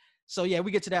 So yeah,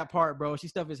 we get to that part, bro. She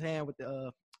stuffed his hand with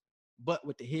the butt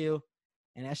with the heel,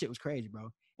 and that shit was crazy, bro.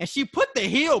 And she put the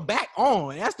heel back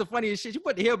on. That's the funniest shit. She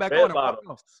put the heel back on.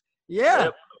 Yeah.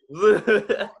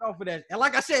 Off of that. And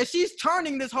like I said, she's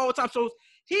turning this whole time. So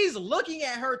he's looking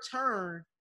at her turn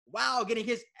while getting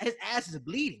his ass is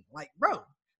bleeding. Like, bro,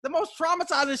 the most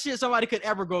traumatizing shit somebody could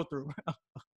ever go through.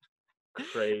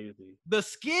 Crazy. The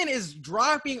skin is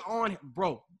dropping on him.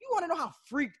 Bro, you want to know how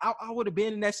freaked I would have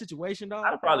been in that situation, dog?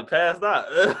 I'd probably passed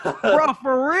out. Bro,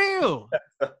 for real.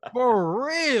 For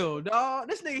real, dog.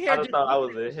 This nigga here. I'd have thought I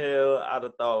was in hell. I'd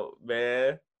have thought,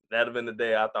 man, that'd have been the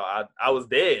day I thought I was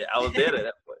dead. I was dead at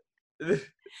that point.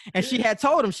 And she had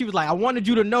told him, she was like, I wanted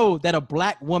you to know that a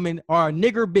black woman or a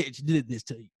nigger bitch did this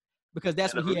to you. Because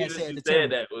that's what he had said to Tamara.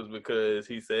 That was because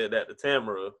he said that to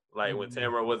Tamara. Like, when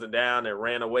Tamara wasn't down and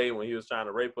ran away when he was trying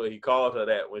to rape her, he called her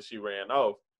that when she ran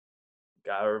off.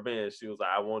 Got her revenge. She was like,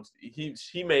 I want you.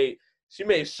 She made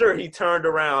sure he turned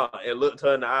around and looked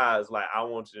her in the eyes like, I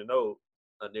want you to know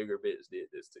a nigger bitch did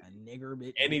this to you. A nigger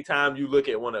bitch. Anytime you look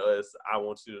at one of us, I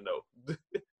want you to know.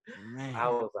 Man. I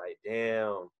was like,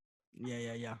 damn.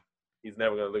 Yeah. He's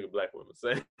never gonna look at black women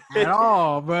same. At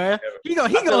all, bro. He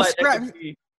gonna like scrap.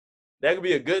 That could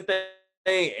be a good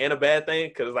thing and a bad thing,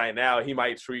 because like now he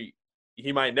might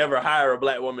never hire a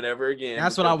black woman ever again.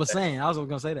 That's what I was saying. I was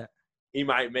gonna say that. He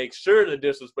might make sure to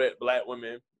disrespect black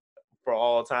women for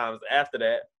all times after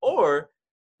that, or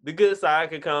the good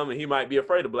side could come and he might be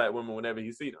afraid of black women whenever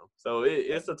he see them. So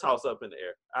it's a toss up in the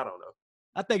air. I don't know.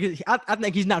 I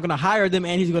think he's not gonna hire them,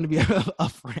 and he's gonna be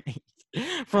afraid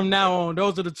from now on.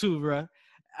 Those are the two, bro.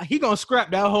 He gonna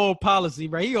scrap that whole policy,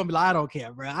 bro. He gonna be like, I don't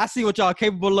care, bro. I see what y'all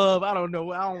capable of. I don't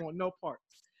know. I don't want no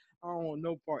parts. I don't want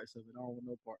no parts of it. All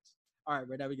right,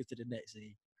 bro. Now we get to the next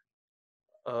scene.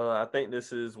 I think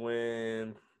this is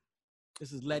when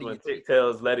This is Letty. When Tick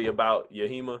tells Letty about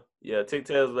Yahima. Yeah, Tick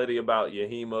tells Letty about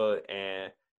Yahima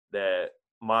and that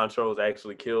Montrose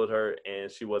actually killed her,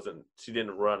 and she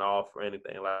didn't run off or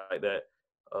anything like that.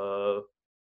 No,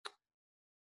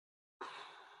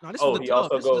 this Oh, was the he tub.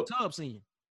 also This was goes. the tub scene.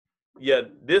 Yeah,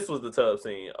 this was the tub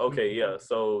scene. Okay, Mhm. yeah.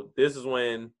 So this is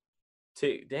when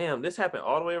Tick. Damn, this happened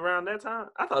all the way around that time.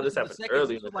 I thought this was happened the second,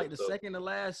 early this in was the like the episode. second to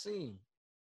last scene.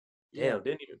 Damn,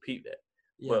 didn't even peep that.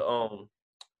 Yeah. But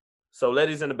so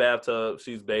Letty's in the bathtub.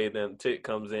 She's bathing. Tick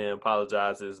comes in,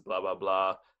 apologizes, blah blah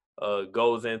blah.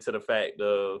 Goes into the fact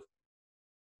of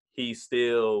he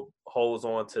still holds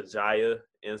on to Jaya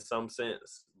in some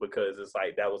sense because it's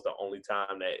like that was the only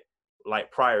time that,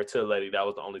 like prior to Letty, that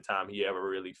was the only time he ever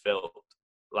really felt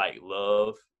like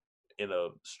love in a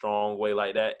strong way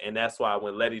like that. And that's why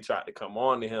when Letty tried to come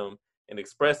on to him and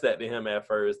express that to him at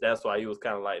first, that's why he was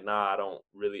kind of like, nah, I don't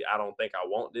think I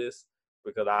want this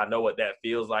because I know what that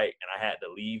feels like and I had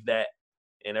to leave that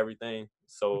and everything.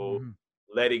 So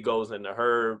Letty goes into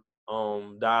her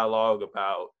dialogue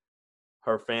about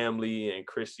her family and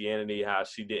Christianity, how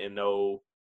she didn't know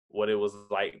what it was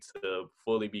like to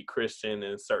fully be Christian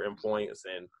in certain points,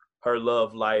 and her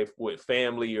love life with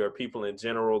family or people in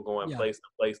general going place to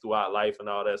place throughout life and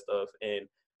all that stuff. And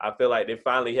I feel like they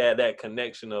finally had that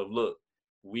connection of, look,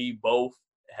 we both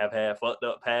have had fucked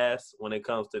up past when it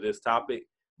comes to this topic,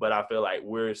 but I feel like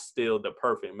we're still the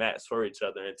perfect match for each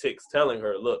other. And Tick's telling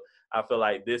her, look, I feel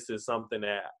like this is something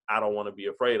that I don't want to be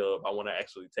afraid of. I want to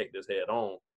actually take this head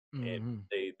on. And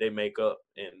they make up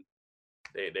and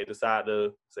they decide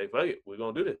to say, fuck it, we're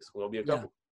gonna do this. We're gonna be a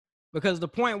couple. Because the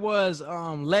point was,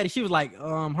 Letty, she was like,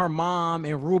 her mom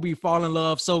and Ruby fall in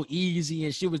love so easy,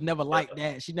 and she was never like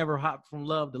that. She never hopped from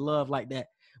love to love like that.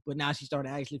 But now she started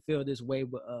to actually feel this way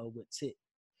with Tick.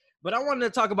 But I wanted to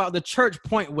talk about the church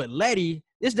point with Letty.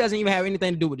 This doesn't even have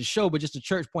anything to do with the show, but just the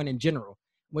church point in general.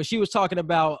 When she was talking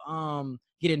about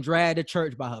getting dragged to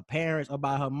church by her parents or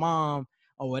by her mom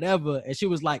or whatever, and she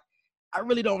was like, I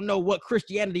really don't know what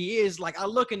Christianity is. Like, I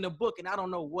look in the book and I don't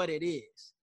know what it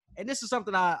is. And this is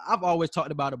something I've always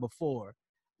talked about it before.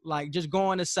 Like, just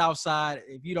going to Southside,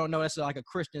 if you don't know, that's like a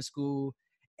Christian school,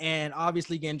 and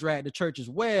obviously getting dragged to church as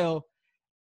well.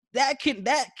 That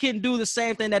can do the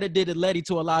same thing that it did to Letty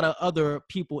to a lot of other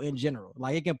people in general.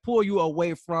 Like, it can pull you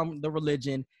away from the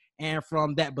religion and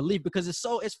from that belief because it's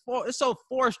so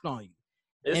forced on you.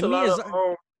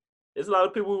 It's a lot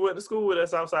of people who went to school with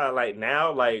us outside. Like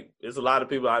now, like it's a lot of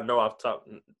people I know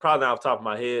probably not off the top of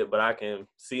my head, but I can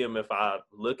see them if I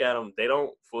look at them. They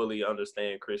don't fully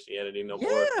understand Christianity no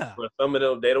more. But some of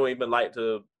them, they don't even like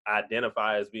to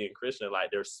identify as being Christian.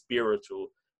 Like they're spiritual,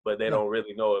 but they don't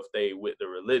really know if they with the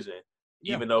religion.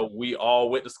 Even though we all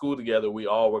went to school together, we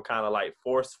all were kind of like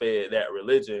force fed that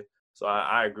religion. So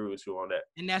I agree with you on that.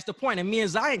 And that's the point. And me and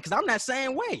Zion, because I'm that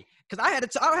same way. Because I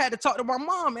had to talk to my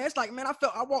mom, man. It's like, man,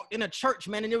 I walked in a church,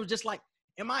 man, and it was just like,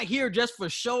 am I here just for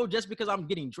show, just because I'm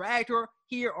getting dragged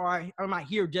here, or am I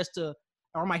here to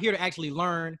actually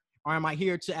learn, or am I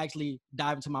here to actually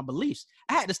dive into my beliefs?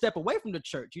 I had to step away from the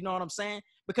church, you know what I'm saying?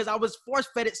 Because I was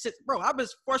force-fed I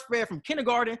was force-fed from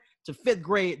kindergarten to 5th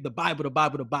grade, the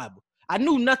Bible. I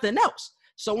knew nothing else.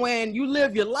 So when you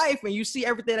live your life and you see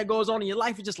everything that goes on in your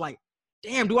life, it's just like,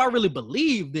 damn, do I really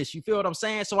believe this? You feel what I'm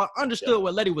saying? So I understood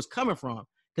where Letty was coming from.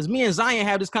 Because me and Zion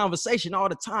have this conversation all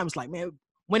the time. It's like, man,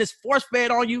 when it's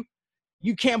force-fed on you,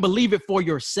 you can't believe it for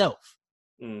yourself.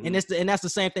 Mm-hmm. And that's the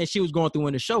same thing she was going through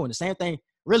in the show. And the same thing,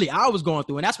 really, I was going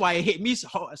through. And that's why it hit me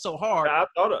so hard. I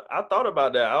thought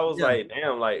about that. I was like,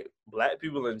 damn, like Black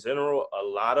people in general, a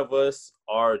lot of us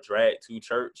are dragged to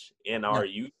church in our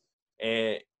youth.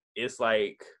 And it's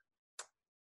like,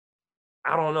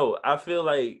 I don't know. I feel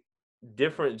like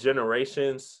different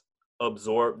generations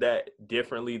absorb that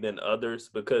differently than others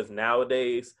because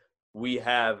nowadays we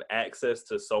have access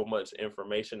to so much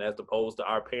information as opposed to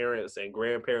our parents and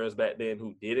grandparents back then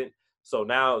who didn't. So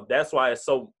now that's why it's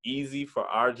so easy for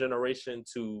our generation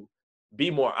to be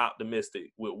more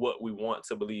optimistic with what we want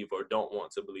to believe or don't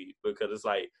want to believe, because it's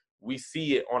like we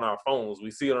see it on our phones,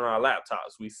 we see it on our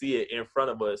laptops, we see it in front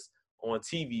of us on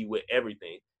TV with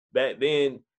everything. Back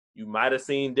then, you might have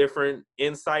seen different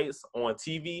insights on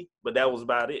TV, but that was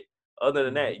about it. Other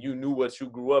than that, you knew what you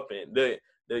grew up in.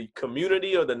 The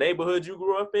community or the neighborhood you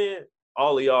grew up in,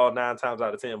 all of y'all 9 times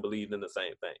out of 10 believed in the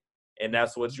same thing. And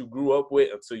that's what you grew up with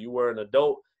until you were an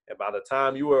adult. And by the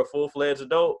time you were a full-fledged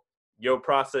adult, your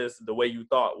process, the way you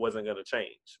thought, wasn't going to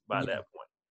change by that point.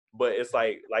 But it's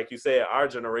like you said, our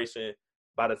generation,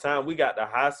 by the time we got to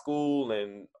high school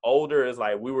and older, it's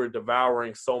like we were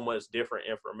devouring so much different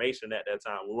information at that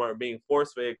time. We weren't being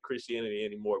force-fed Christianity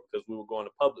anymore because we were going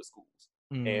to public schools.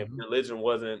 And religion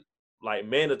wasn't like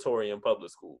mandatory in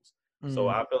public schools. So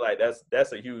Mm. I feel like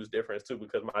that's a huge difference too,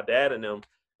 because my dad and them,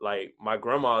 like my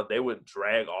grandma, they would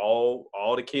drag all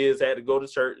the kids had to go to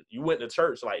church. You went to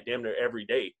church like damn near every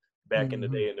day back in the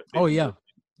day in the 50s. Oh yeah,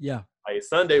 yeah. Like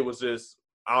Sunday was just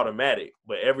automatic,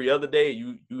 but every other day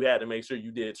you had to make sure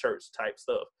you did church type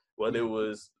stuff. Whether it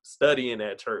was studying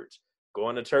at church,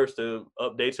 going to church to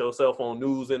update yourself on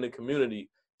news in the community,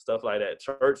 stuff like that.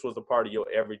 Church was a part of your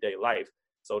everyday life.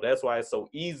 So that's why it's so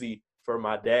easy for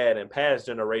my dad and past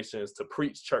generations to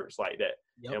preach church like that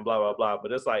and blah, blah, blah.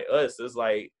 But it's like us, it's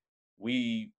like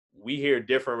we hear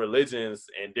different religions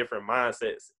and different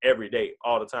mindsets every day,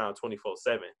 all the time,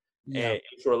 24/7. And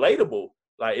it's relatable.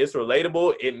 Like, it's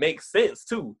relatable. It makes sense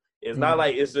too. It's not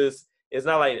like it's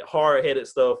not like hard-headed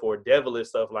stuff or devilish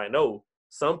stuff. Like, no,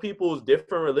 some people's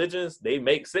different religions, they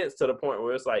make sense to the point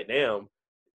where it's like, damn,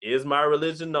 is my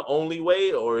religion the only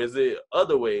way or is it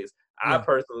other ways? I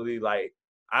personally, like,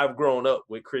 I've grown up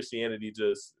with Christianity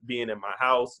just being in my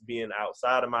house, being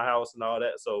outside of my house and all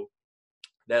that. So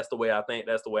that's the way I think.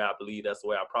 That's the way I believe. That's the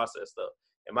way I process stuff.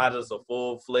 Am I just a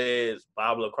full-fledged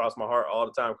Bible across my heart all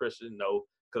the time Christian? No,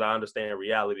 because I understand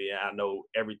reality and I know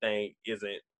everything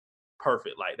isn't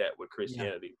perfect like that with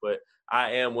Christianity. But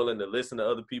I am willing to listen to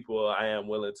other people. I am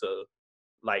willing to,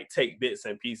 like, take bits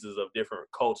and pieces of different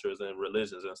cultures and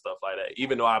religions and stuff like that,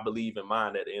 even though I believe in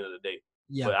mine at the end of the day.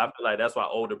 Yeah. But I feel like that's why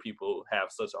older people have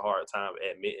such a hard time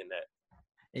admitting that.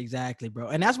 Exactly, bro.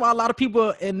 And that's why a lot of people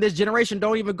in this generation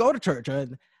don't even go to church. A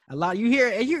lot you hear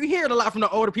it a lot from the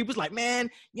older people. It's like, man,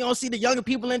 you don't see the younger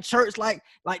people in church like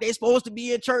they supposed to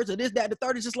be in church or this, that, the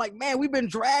third. It's just like, man, we've been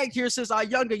dragged here since our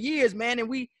younger years, man, and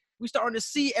we starting to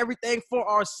see everything for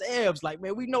ourselves. Like,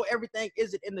 man, we know everything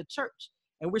isn't in the church,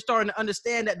 and we're starting to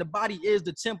understand that the body is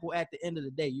the temple at the end of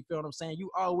the day. You feel what I'm saying? You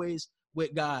always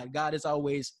with God. God is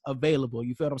always available.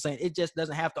 You feel what I'm saying? It just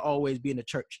doesn't have to always be in the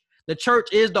church. The church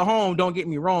is the home, don't get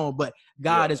me wrong, but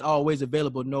God is always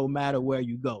available no matter where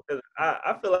you go.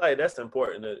 I feel like that's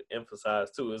important to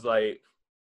emphasize too. It's like,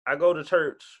 I go to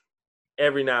church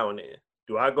every now and then.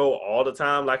 Do I go all the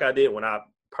time like I did when I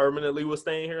permanently was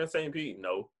staying here in St. Pete?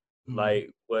 No. Mm-hmm.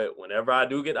 Like, but whenever I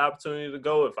do get the opportunity to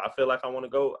go, if I feel like I want to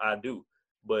go, I do.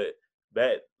 But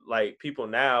that, like, people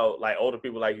now, like older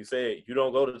people, like you said, you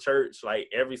don't go to church like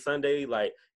every Sunday.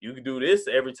 Like, you can do this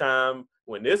every time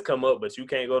when this come up, but you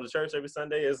can't go to church every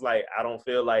Sunday. It's like, I don't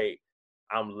feel like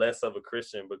I'm less of a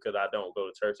Christian because I don't go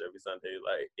to church every Sunday.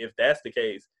 Like, if that's the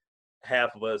case,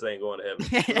 half of us ain't going to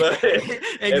heaven.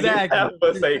 Exactly. Half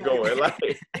of us ain't going.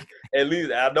 Like, at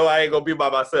least I know I ain't gonna be by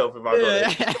myself if I go to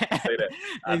say that.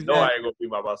 I know I ain't gonna be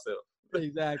by myself.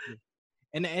 Exactly.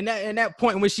 And that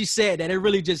point when she said that, it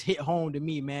really just hit home to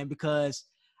me, man, because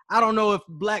I don't know if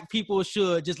Black people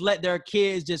should just let their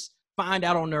kids just find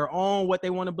out on their own what they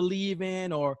want to believe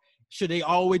in, or should they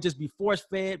always just be force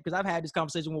fed? Because I've had this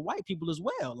conversation with white people as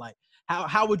well. Like,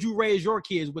 how would you raise your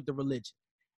kids with the religion?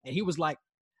 And he was like,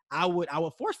 I would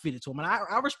force feed it to him. And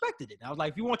I respected it. I was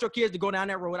like, if you want your kids to go down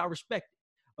that road, I respect it.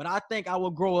 But I think I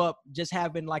will grow up just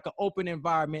having like an open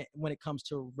environment when it comes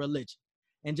to religion,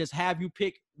 and just have you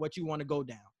pick what you want to go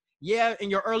down. Yeah, in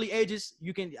your early ages,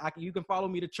 you can follow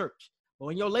me to church. But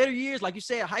in your later years, like you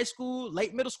said, high school,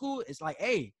 late middle school, it's like,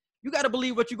 hey, you got to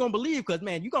believe what you're going to believe, because,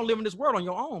 man, you're going to live in this world on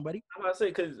your own, buddy. I'm about to say,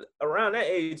 because around that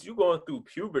age, you're going through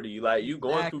puberty. Like, you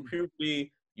going through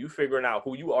puberty, you figuring out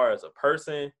who you are as a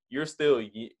person.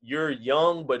 You're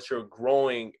young, but you're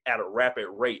growing at a rapid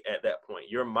rate at that point.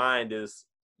 Your mind is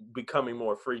becoming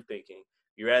more free thinking.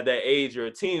 You're at that age, you're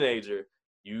a teenager.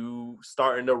 You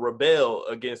starting to rebel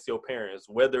against your parents,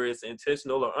 whether it's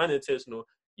intentional or unintentional.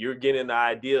 You're getting the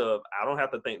idea of, I don't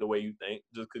have to think the way you think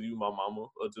just because you my mama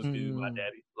or just because you my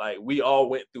daddy. Like, we all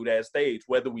went through that stage,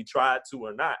 whether we tried to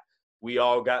or not. We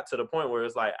all got to the point where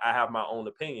it's like, I have my own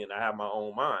opinion. I have my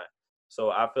own mind.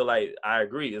 So I feel like I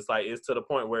agree. It's like, it's to the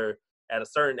point where at a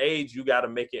certain age, you got to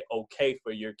make it okay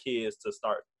for your kids to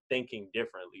start thinking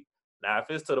differently. Now, if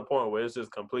it's to the point where it's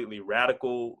just completely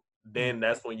radical, then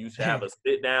that's when you should have a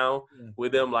sit down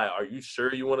with them. Like, are you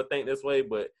sure you want to think this way?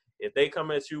 But if they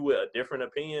come at you with a different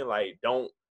opinion, like,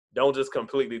 don't just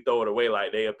completely throw it away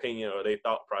like their opinion or their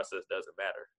thought process doesn't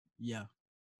matter.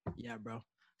 Yeah, bro.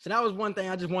 So that was one thing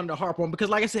I just wanted to harp on, because,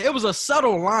 like I said, it was a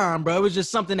subtle line, bro. It was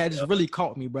just something that just really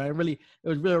caught me, bro. It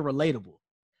was really relatable.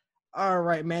 All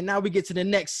right, man. Now we get to the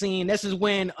next scene. This is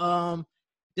when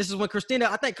Christina,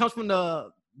 I think, comes from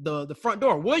the front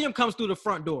door. William comes through the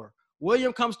front door.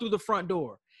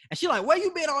 And she like, where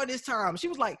you been all this time? She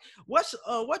was like, what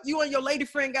you and your lady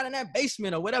friend got in that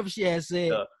basement, or whatever she had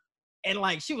said. And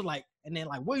like, she was like, and then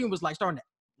like William was like starting to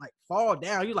like fall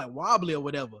down. He was like wobbly or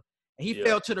whatever. And he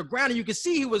fell to the ground, and you could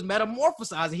see he was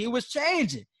metamorphosizing. He was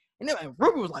changing. And then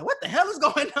Ruby was like, what the hell is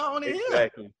going on in here?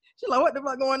 Exactly. She's like, what the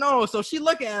fuck going on? So she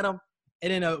look at him,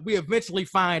 and then we eventually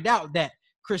find out that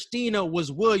Christina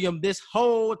was William this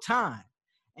whole time.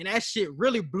 And that shit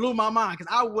really blew my mind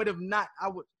because I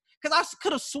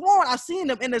could have sworn I seen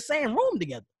them in the same room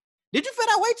together. Did you feel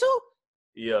that way too?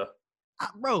 Yeah.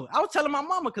 Bro, I was telling my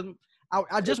mama because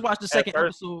I just watched the second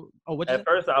episode. Oh, what? At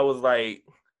first, I was like,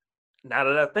 now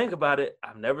that I think about it,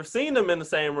 I've never seen them in the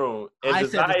same roame. And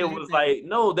Desire was like,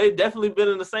 no, they definitely been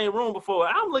in the same room before.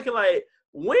 I'm looking like,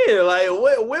 when? Like,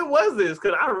 when was this?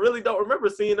 Because I really don't remember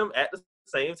seeing them at the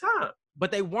same time.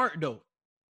 But they weren't, though.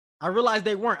 I realized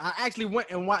they weren't. I actually went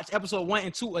and watched episode 1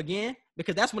 and 2 again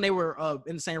because that's when they were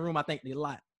in the same room, I think, a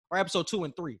lot. Or episode 2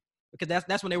 and 3 because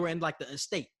that's when they were in, like, the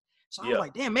estate. So I was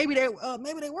like, damn, maybe they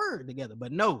were together.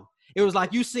 But no. It was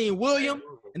like you seen William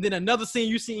and then another scene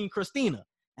you seen Christina.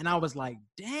 And I was like,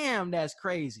 damn, that's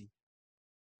crazy.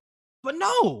 But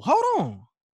no, hold on.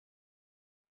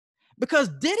 Because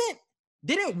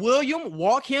didn't William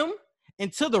walk him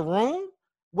into the room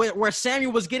where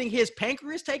Samuel was getting his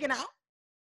pancreas taken out?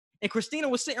 And Christina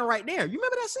was sitting right there. You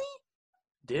remember that scene?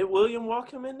 Did William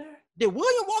walk him in there? Did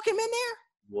William walk him in there?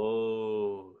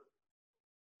 Whoa.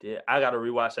 I got to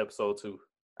rewatch episode 2.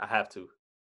 I have to.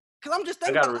 Because I'm just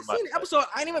thinking about I seen the episode.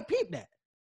 I didn't even peep that.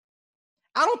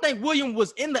 I don't think William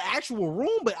was in the actual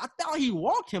room, but I thought he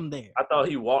walked him there. I thought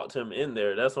he walked him in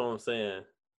there. That's what I'm saying.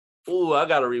 Ooh, I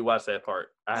got to rewatch that part.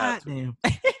 I have to. Damn.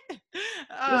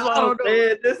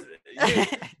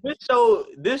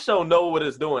 This show know what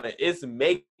it's doing. It's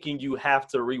making you have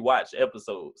to rewatch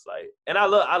episodes. Like, and I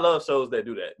love shows that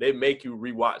do that. They make you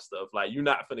rewatch stuff. Like, you're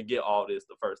not finna get all this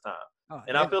the first time.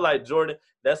 I feel like Jordan,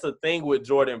 that's the thing with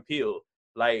Jordan Peele.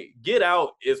 Like, Get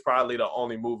Out is probably the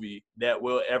only movie that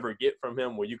we'll ever get from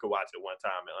him where you can watch it one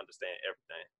time and understand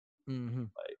everything. Mm-hmm.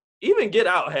 Like, even Get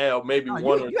Out had maybe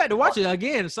one. You had to watch it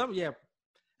again.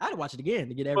 I had to watch it again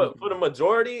to get everything. But for the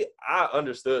majority, I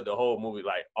understood the whole movie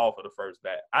like off of the first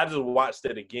bat. I just watched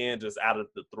it again just out of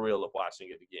the thrill of watching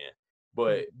it again.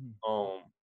 But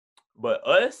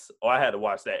Us, I had to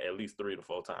watch that at least 3 to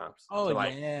 4 times.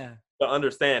 To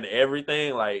understand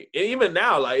everything. Like, even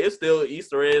now, like, it's still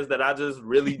Easter eggs that I just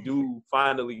really do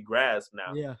finally grasp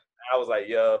now. Yeah. I was like,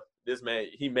 yeah, this man,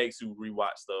 he makes you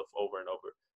rewatch stuff over and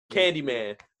over.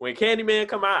 Candyman. When Candyman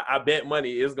come out, I bet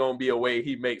money it's gonna be a way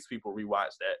he makes people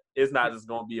rewatch that. It's not just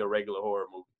gonna be a regular horror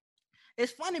movie.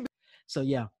 It's funny. So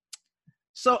yeah.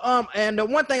 So and the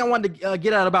one thing I wanted to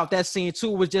get out about that scene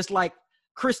too was just like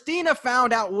Christina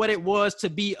found out what it was to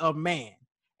be a man,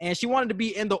 and she wanted to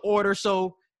be in the order.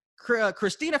 So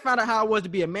Christina found out how it was to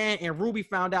be a man, and Ruby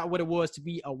found out what it was to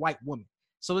be a white woman.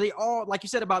 So they all, like you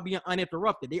said about being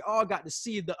uninterrupted, they all got to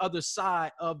see the other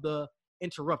side of the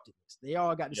interruptedness. They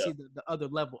all got to see the other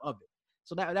level of it.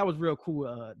 So that was real cool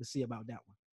to see about that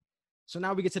one. So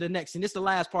now we get to the next, and this is the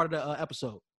last part of the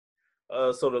episode.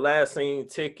 So the last scene,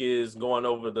 Tick is going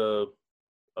over the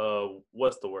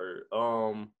what's the word?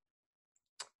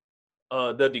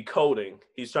 The decoding.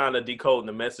 He's trying to decode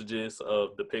the messages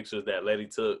of the pictures that Letty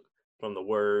took from the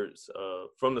words,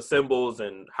 from the symbols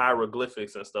and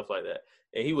hieroglyphics and stuff like that.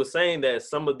 And he was saying that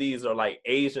some of these are like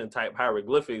Asian type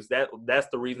hieroglyphics. That's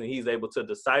the reason he's able to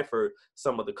decipher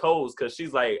some of the codes. Cause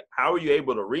she's like, how are you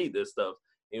able to read this stuff?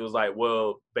 And he was like,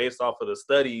 well, based off of the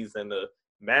studies and the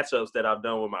matchups that I've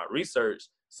done with my research,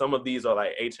 some of these are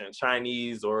like ancient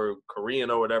Chinese or Korean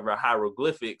or whatever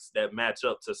hieroglyphics that match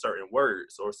up to certain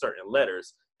words or certain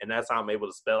letters. And that's how I'm able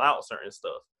to spell out certain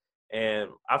stuff. And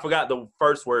I forgot the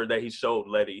first word that he showed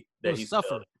Letty that he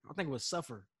suffered. I think it was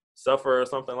suffer. Suffer or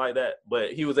something like that.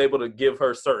 But he was able to give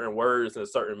her certain words and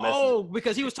certain messages. Oh,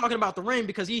 because he was talking about the ring,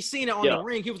 because he's seen it on the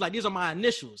ring. He was like, these are my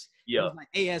initials. Yeah. It was like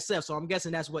ASF. So I'm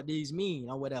guessing that's what these mean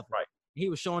or whatever. Right. He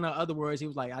was showing her other words. He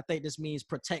was like, I think this means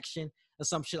protection or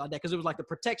some shit like that. Because it was like the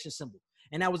protection symbol.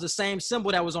 And that was the same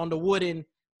symbol that was on the wooden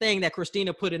thing that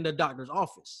Christina put in the doctor's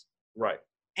office. Right.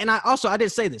 And I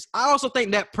didn't say this. I also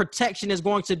think that protection is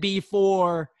going to be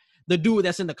for the dude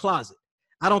that's in the closet.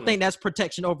 I don't think that's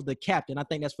protection over the captain. I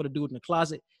think that's for the dude in the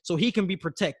closet so he can be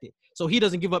protected. So he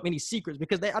doesn't give up any secrets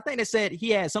because I think they said he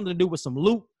had something to do with some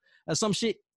loot or some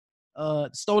shit,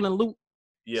 stolen loot.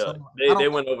 Yeah, so they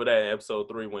went over that in episode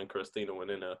 3 when Christina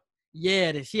went in there.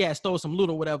 Yeah, she had stole some loot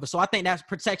or whatever. So I think that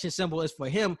protection symbol is for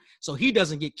him so he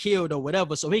doesn't get killed or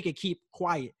whatever, so he can keep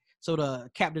quiet so the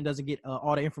captain doesn't get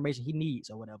all the information he needs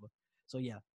or whatever. So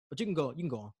yeah, but you can go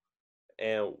on.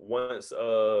 And once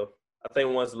I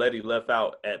think once Letty left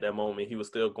out at that moment, he was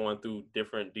still going through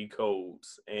different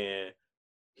decodes, and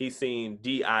he seen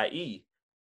DIE,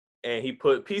 and he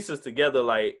put pieces together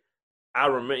like I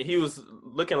remember he was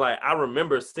looking like, I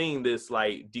remember seeing this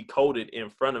like decoded in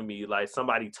front of me, like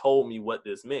somebody told me what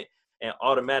this meant, and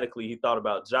automatically he thought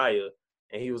about Jaya,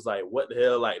 and he was like, what the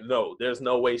hell? Like, no, there's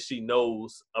no way she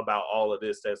knows about all of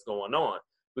this that's going on,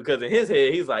 because in his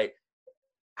head he's like,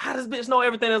 how does bitch know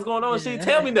everything that's going on? She didn't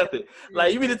tell me nothing.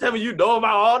 Like, you mean to tell me you know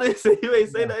about all this and you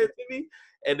ain't say nothing to me?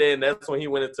 And then that's when he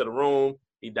went into the room,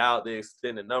 he dialed the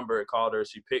extended number and called her,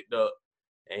 she picked up,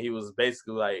 and he was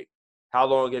basically like, how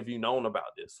long have you known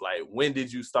about this? Like, when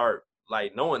did you start,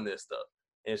 like, knowing this stuff?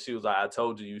 And she was like, I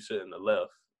told you shouldn't have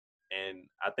left. And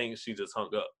I think she just hung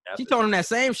up. She told him that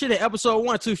same shit in episode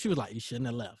 1 too. She was like, you shouldn't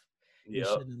have left. You Yep.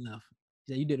 shouldn't have left.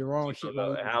 She said, you did the wrong shit.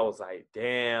 And I was like,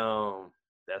 damn,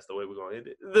 that's the way we're going to end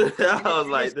it. I was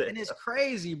like, and it's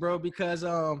crazy, bro, because,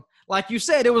 like you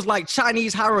said, it was like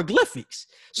Chinese hieroglyphics.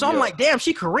 So I'm like, damn,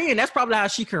 she Korean. That's probably how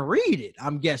she can read it,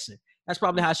 I'm guessing. That's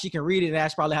probably how she can read it. And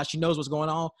that's probably how she knows what's going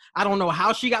on. I don't know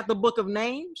how she got the book of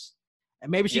names. And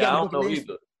maybe she got the book of names.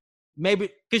 Either. Maybe,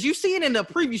 because you see it in the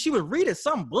preview, she was reading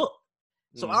some book.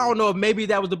 So I don't know if maybe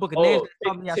that was the book of names.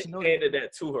 Tick handed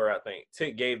that to her, I think.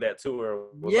 Tick gave that to her.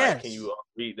 Yes. Like, can you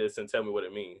read this and tell me what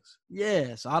it means?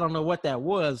 Yeah, so I don't know what that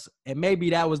was. And maybe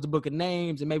that was the book of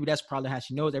names, and maybe that's probably how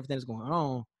she knows everything that's going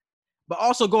on. But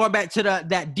also going back to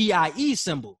that DIE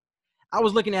symbol, I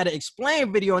was looking at an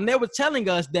explain video, and they were telling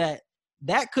us that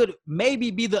could maybe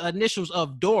be the initials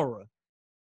of Dora.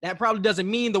 That probably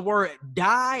doesn't mean the word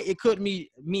die. It could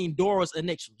mean Dora's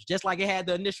initials. Just like it had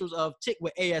the initials of Tick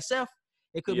with ASF,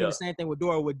 it could be the same thing with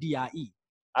Dora with DIE.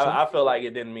 So, I feel like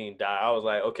it didn't mean die. I was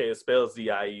like, okay, it spells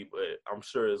DIE, but I'm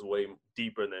sure it's way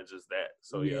deeper than just that.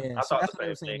 So, I thought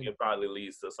the same thing. It probably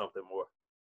leads to something more.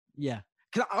 Yeah.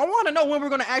 Because I want to know when we're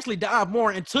going to actually dive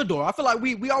more into Dora. I feel like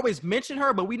we always mention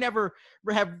her, but we never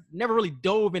really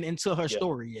dove into her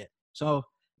story yet. So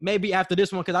maybe after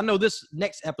this one, because I know this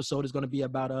next episode is going to be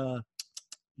about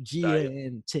Gia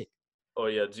and Tick. Oh,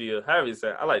 yeah, Gia. However you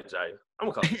say it. I like Jaya. I'm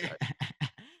going to call her Jaya.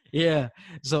 Yeah.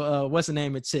 So what's the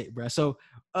name of Tick, bro? So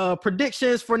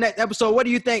predictions for next episode. What do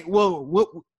you think?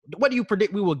 What do you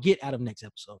predict we will get out of next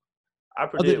episode? I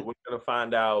predict we're going to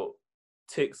find out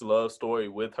Tick's love story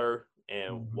with her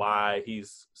and why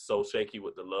he's so shaky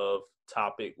with the love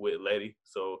topic with Letty.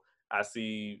 So I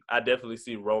definitely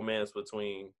see romance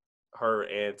between her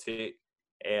and Tick.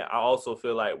 And I also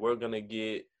feel like we're going to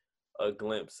get a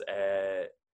glimpse at,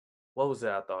 what was it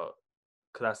I thought?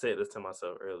 Because I said this to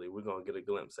myself earlier. We're going to get a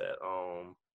glimpse at,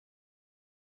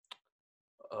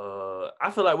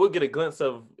 I feel like we'll get a glimpse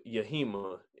of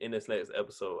Yahima in this next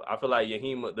episode. I feel like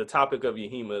the topic of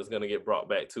Yahima is going to get brought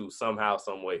back too somehow,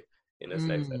 some way in this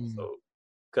next episode.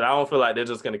 Because I don't feel like they're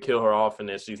just going to kill her off and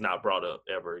then she's not brought up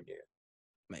ever again.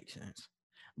 Makes sense.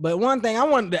 But one thing I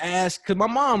wanted to ask, because my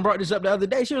mom brought this up the other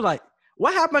day, she was like,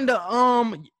 what happened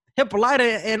to Hippolyta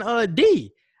and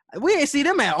D? We ain't see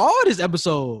them at all this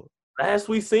episode. Last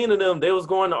we seen of them, they was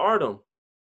going to Artem.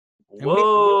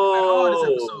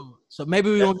 Whoa. So maybe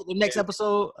we're going to get the next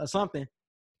episode or something.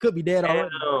 Could be dead already.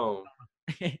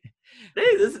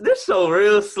 This show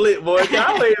real slick, boy. I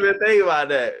don't even think about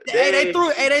that.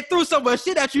 They threw so much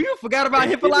shit at you. You forgot about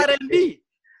Hippolyta and D.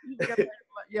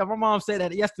 Yeah, my mom said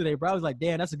that yesterday, bro. I was like,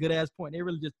 damn, that's a good ass point. They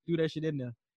really just threw that shit in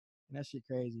there. And that shit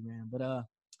crazy, man. But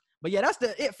yeah, that's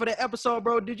it for the episode,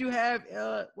 bro. Did you have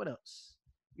what else?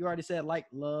 You already said like,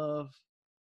 love.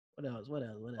 What else?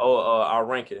 Oh, our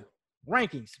rankings.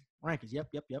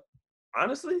 Yep.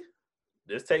 Honestly,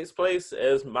 this takes place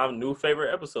as my new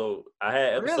favorite episode. I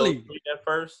had episode 3 at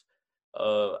first.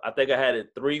 I think I had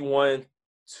it 3, 1,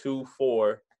 2,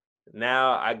 4.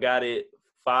 Now I got it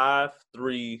 5,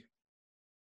 3,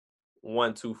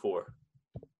 1, 2, 4.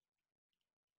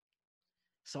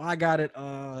 So I got it.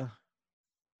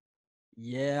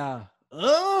 Yeah.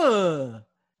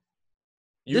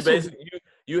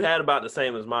 You had about the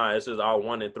same as mine. It's just our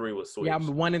 1 and 3 was switched. Yeah,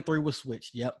 1 and 3 was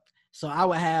switched. Yep. So I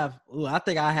would have. I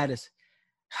think I had this.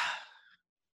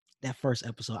 That first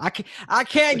episode. I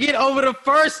can't get over the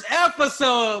first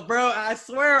episode, bro. I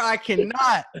swear I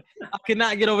cannot. I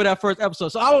cannot get over that first episode.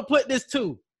 So I would put this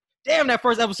 2. Damn, that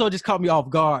first episode just caught me off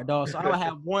guard, dog. So I would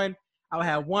have 1. I would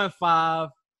have 1, 5,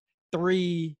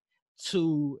 3,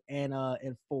 2, and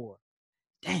 4.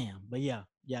 Damn, but yeah,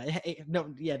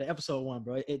 the episode 1,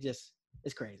 bro. It's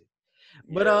crazy.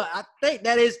 Yeah. But I think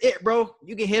that is it, bro.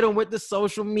 You can hit them with the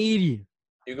social media.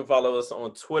 You can follow us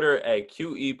on Twitter at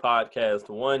QE Podcast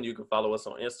 1. You can follow us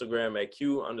on Instagram at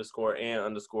Q_N_E_podcast.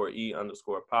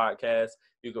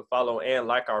 You can follow and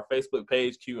like our Facebook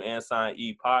page,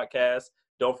 Q&E Podcast.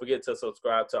 Don't forget to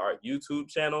subscribe to our YouTube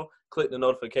channel. Click the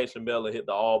notification bell and hit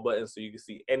the all button so you can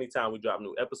see anytime we drop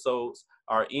new episodes.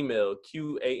 Our email,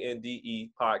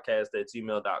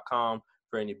 QANDEpodcast@gmail.com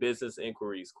for any business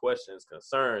inquiries, questions,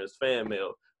 concerns, fan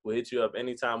mail. We'll hit you up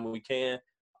anytime we can.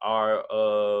 Our,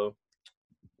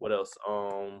 what else?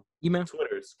 Email.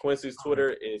 Twitters. Quincy's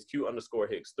Twitter is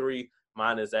Q_Hicks3.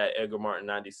 Mine is at Edgar Martin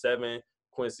 97.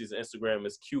 Quincy's Instagram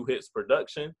is Q Hits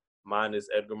Production. Mine is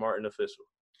Edgar Martin Official.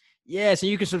 Yeah, so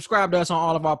you can subscribe to us on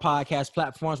all of our podcast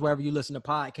platforms, wherever you listen to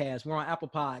podcasts. We're on Apple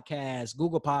Podcasts,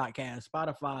 Google Podcasts,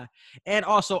 Spotify, and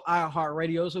also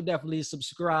iHeartRadio. So definitely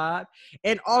subscribe.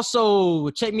 And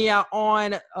also check me out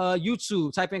on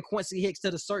YouTube. Type in Quincy Hicks to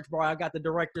the search bar. I got the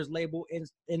director's label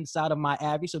inside of my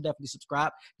Abby, so definitely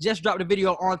subscribe. Just dropped a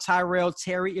video on Tyrell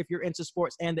Terry. If you're into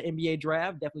sports and the NBA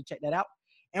draft, definitely check that out.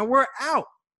 And we're out.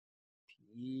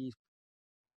 Peace.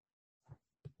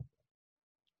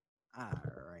 All right.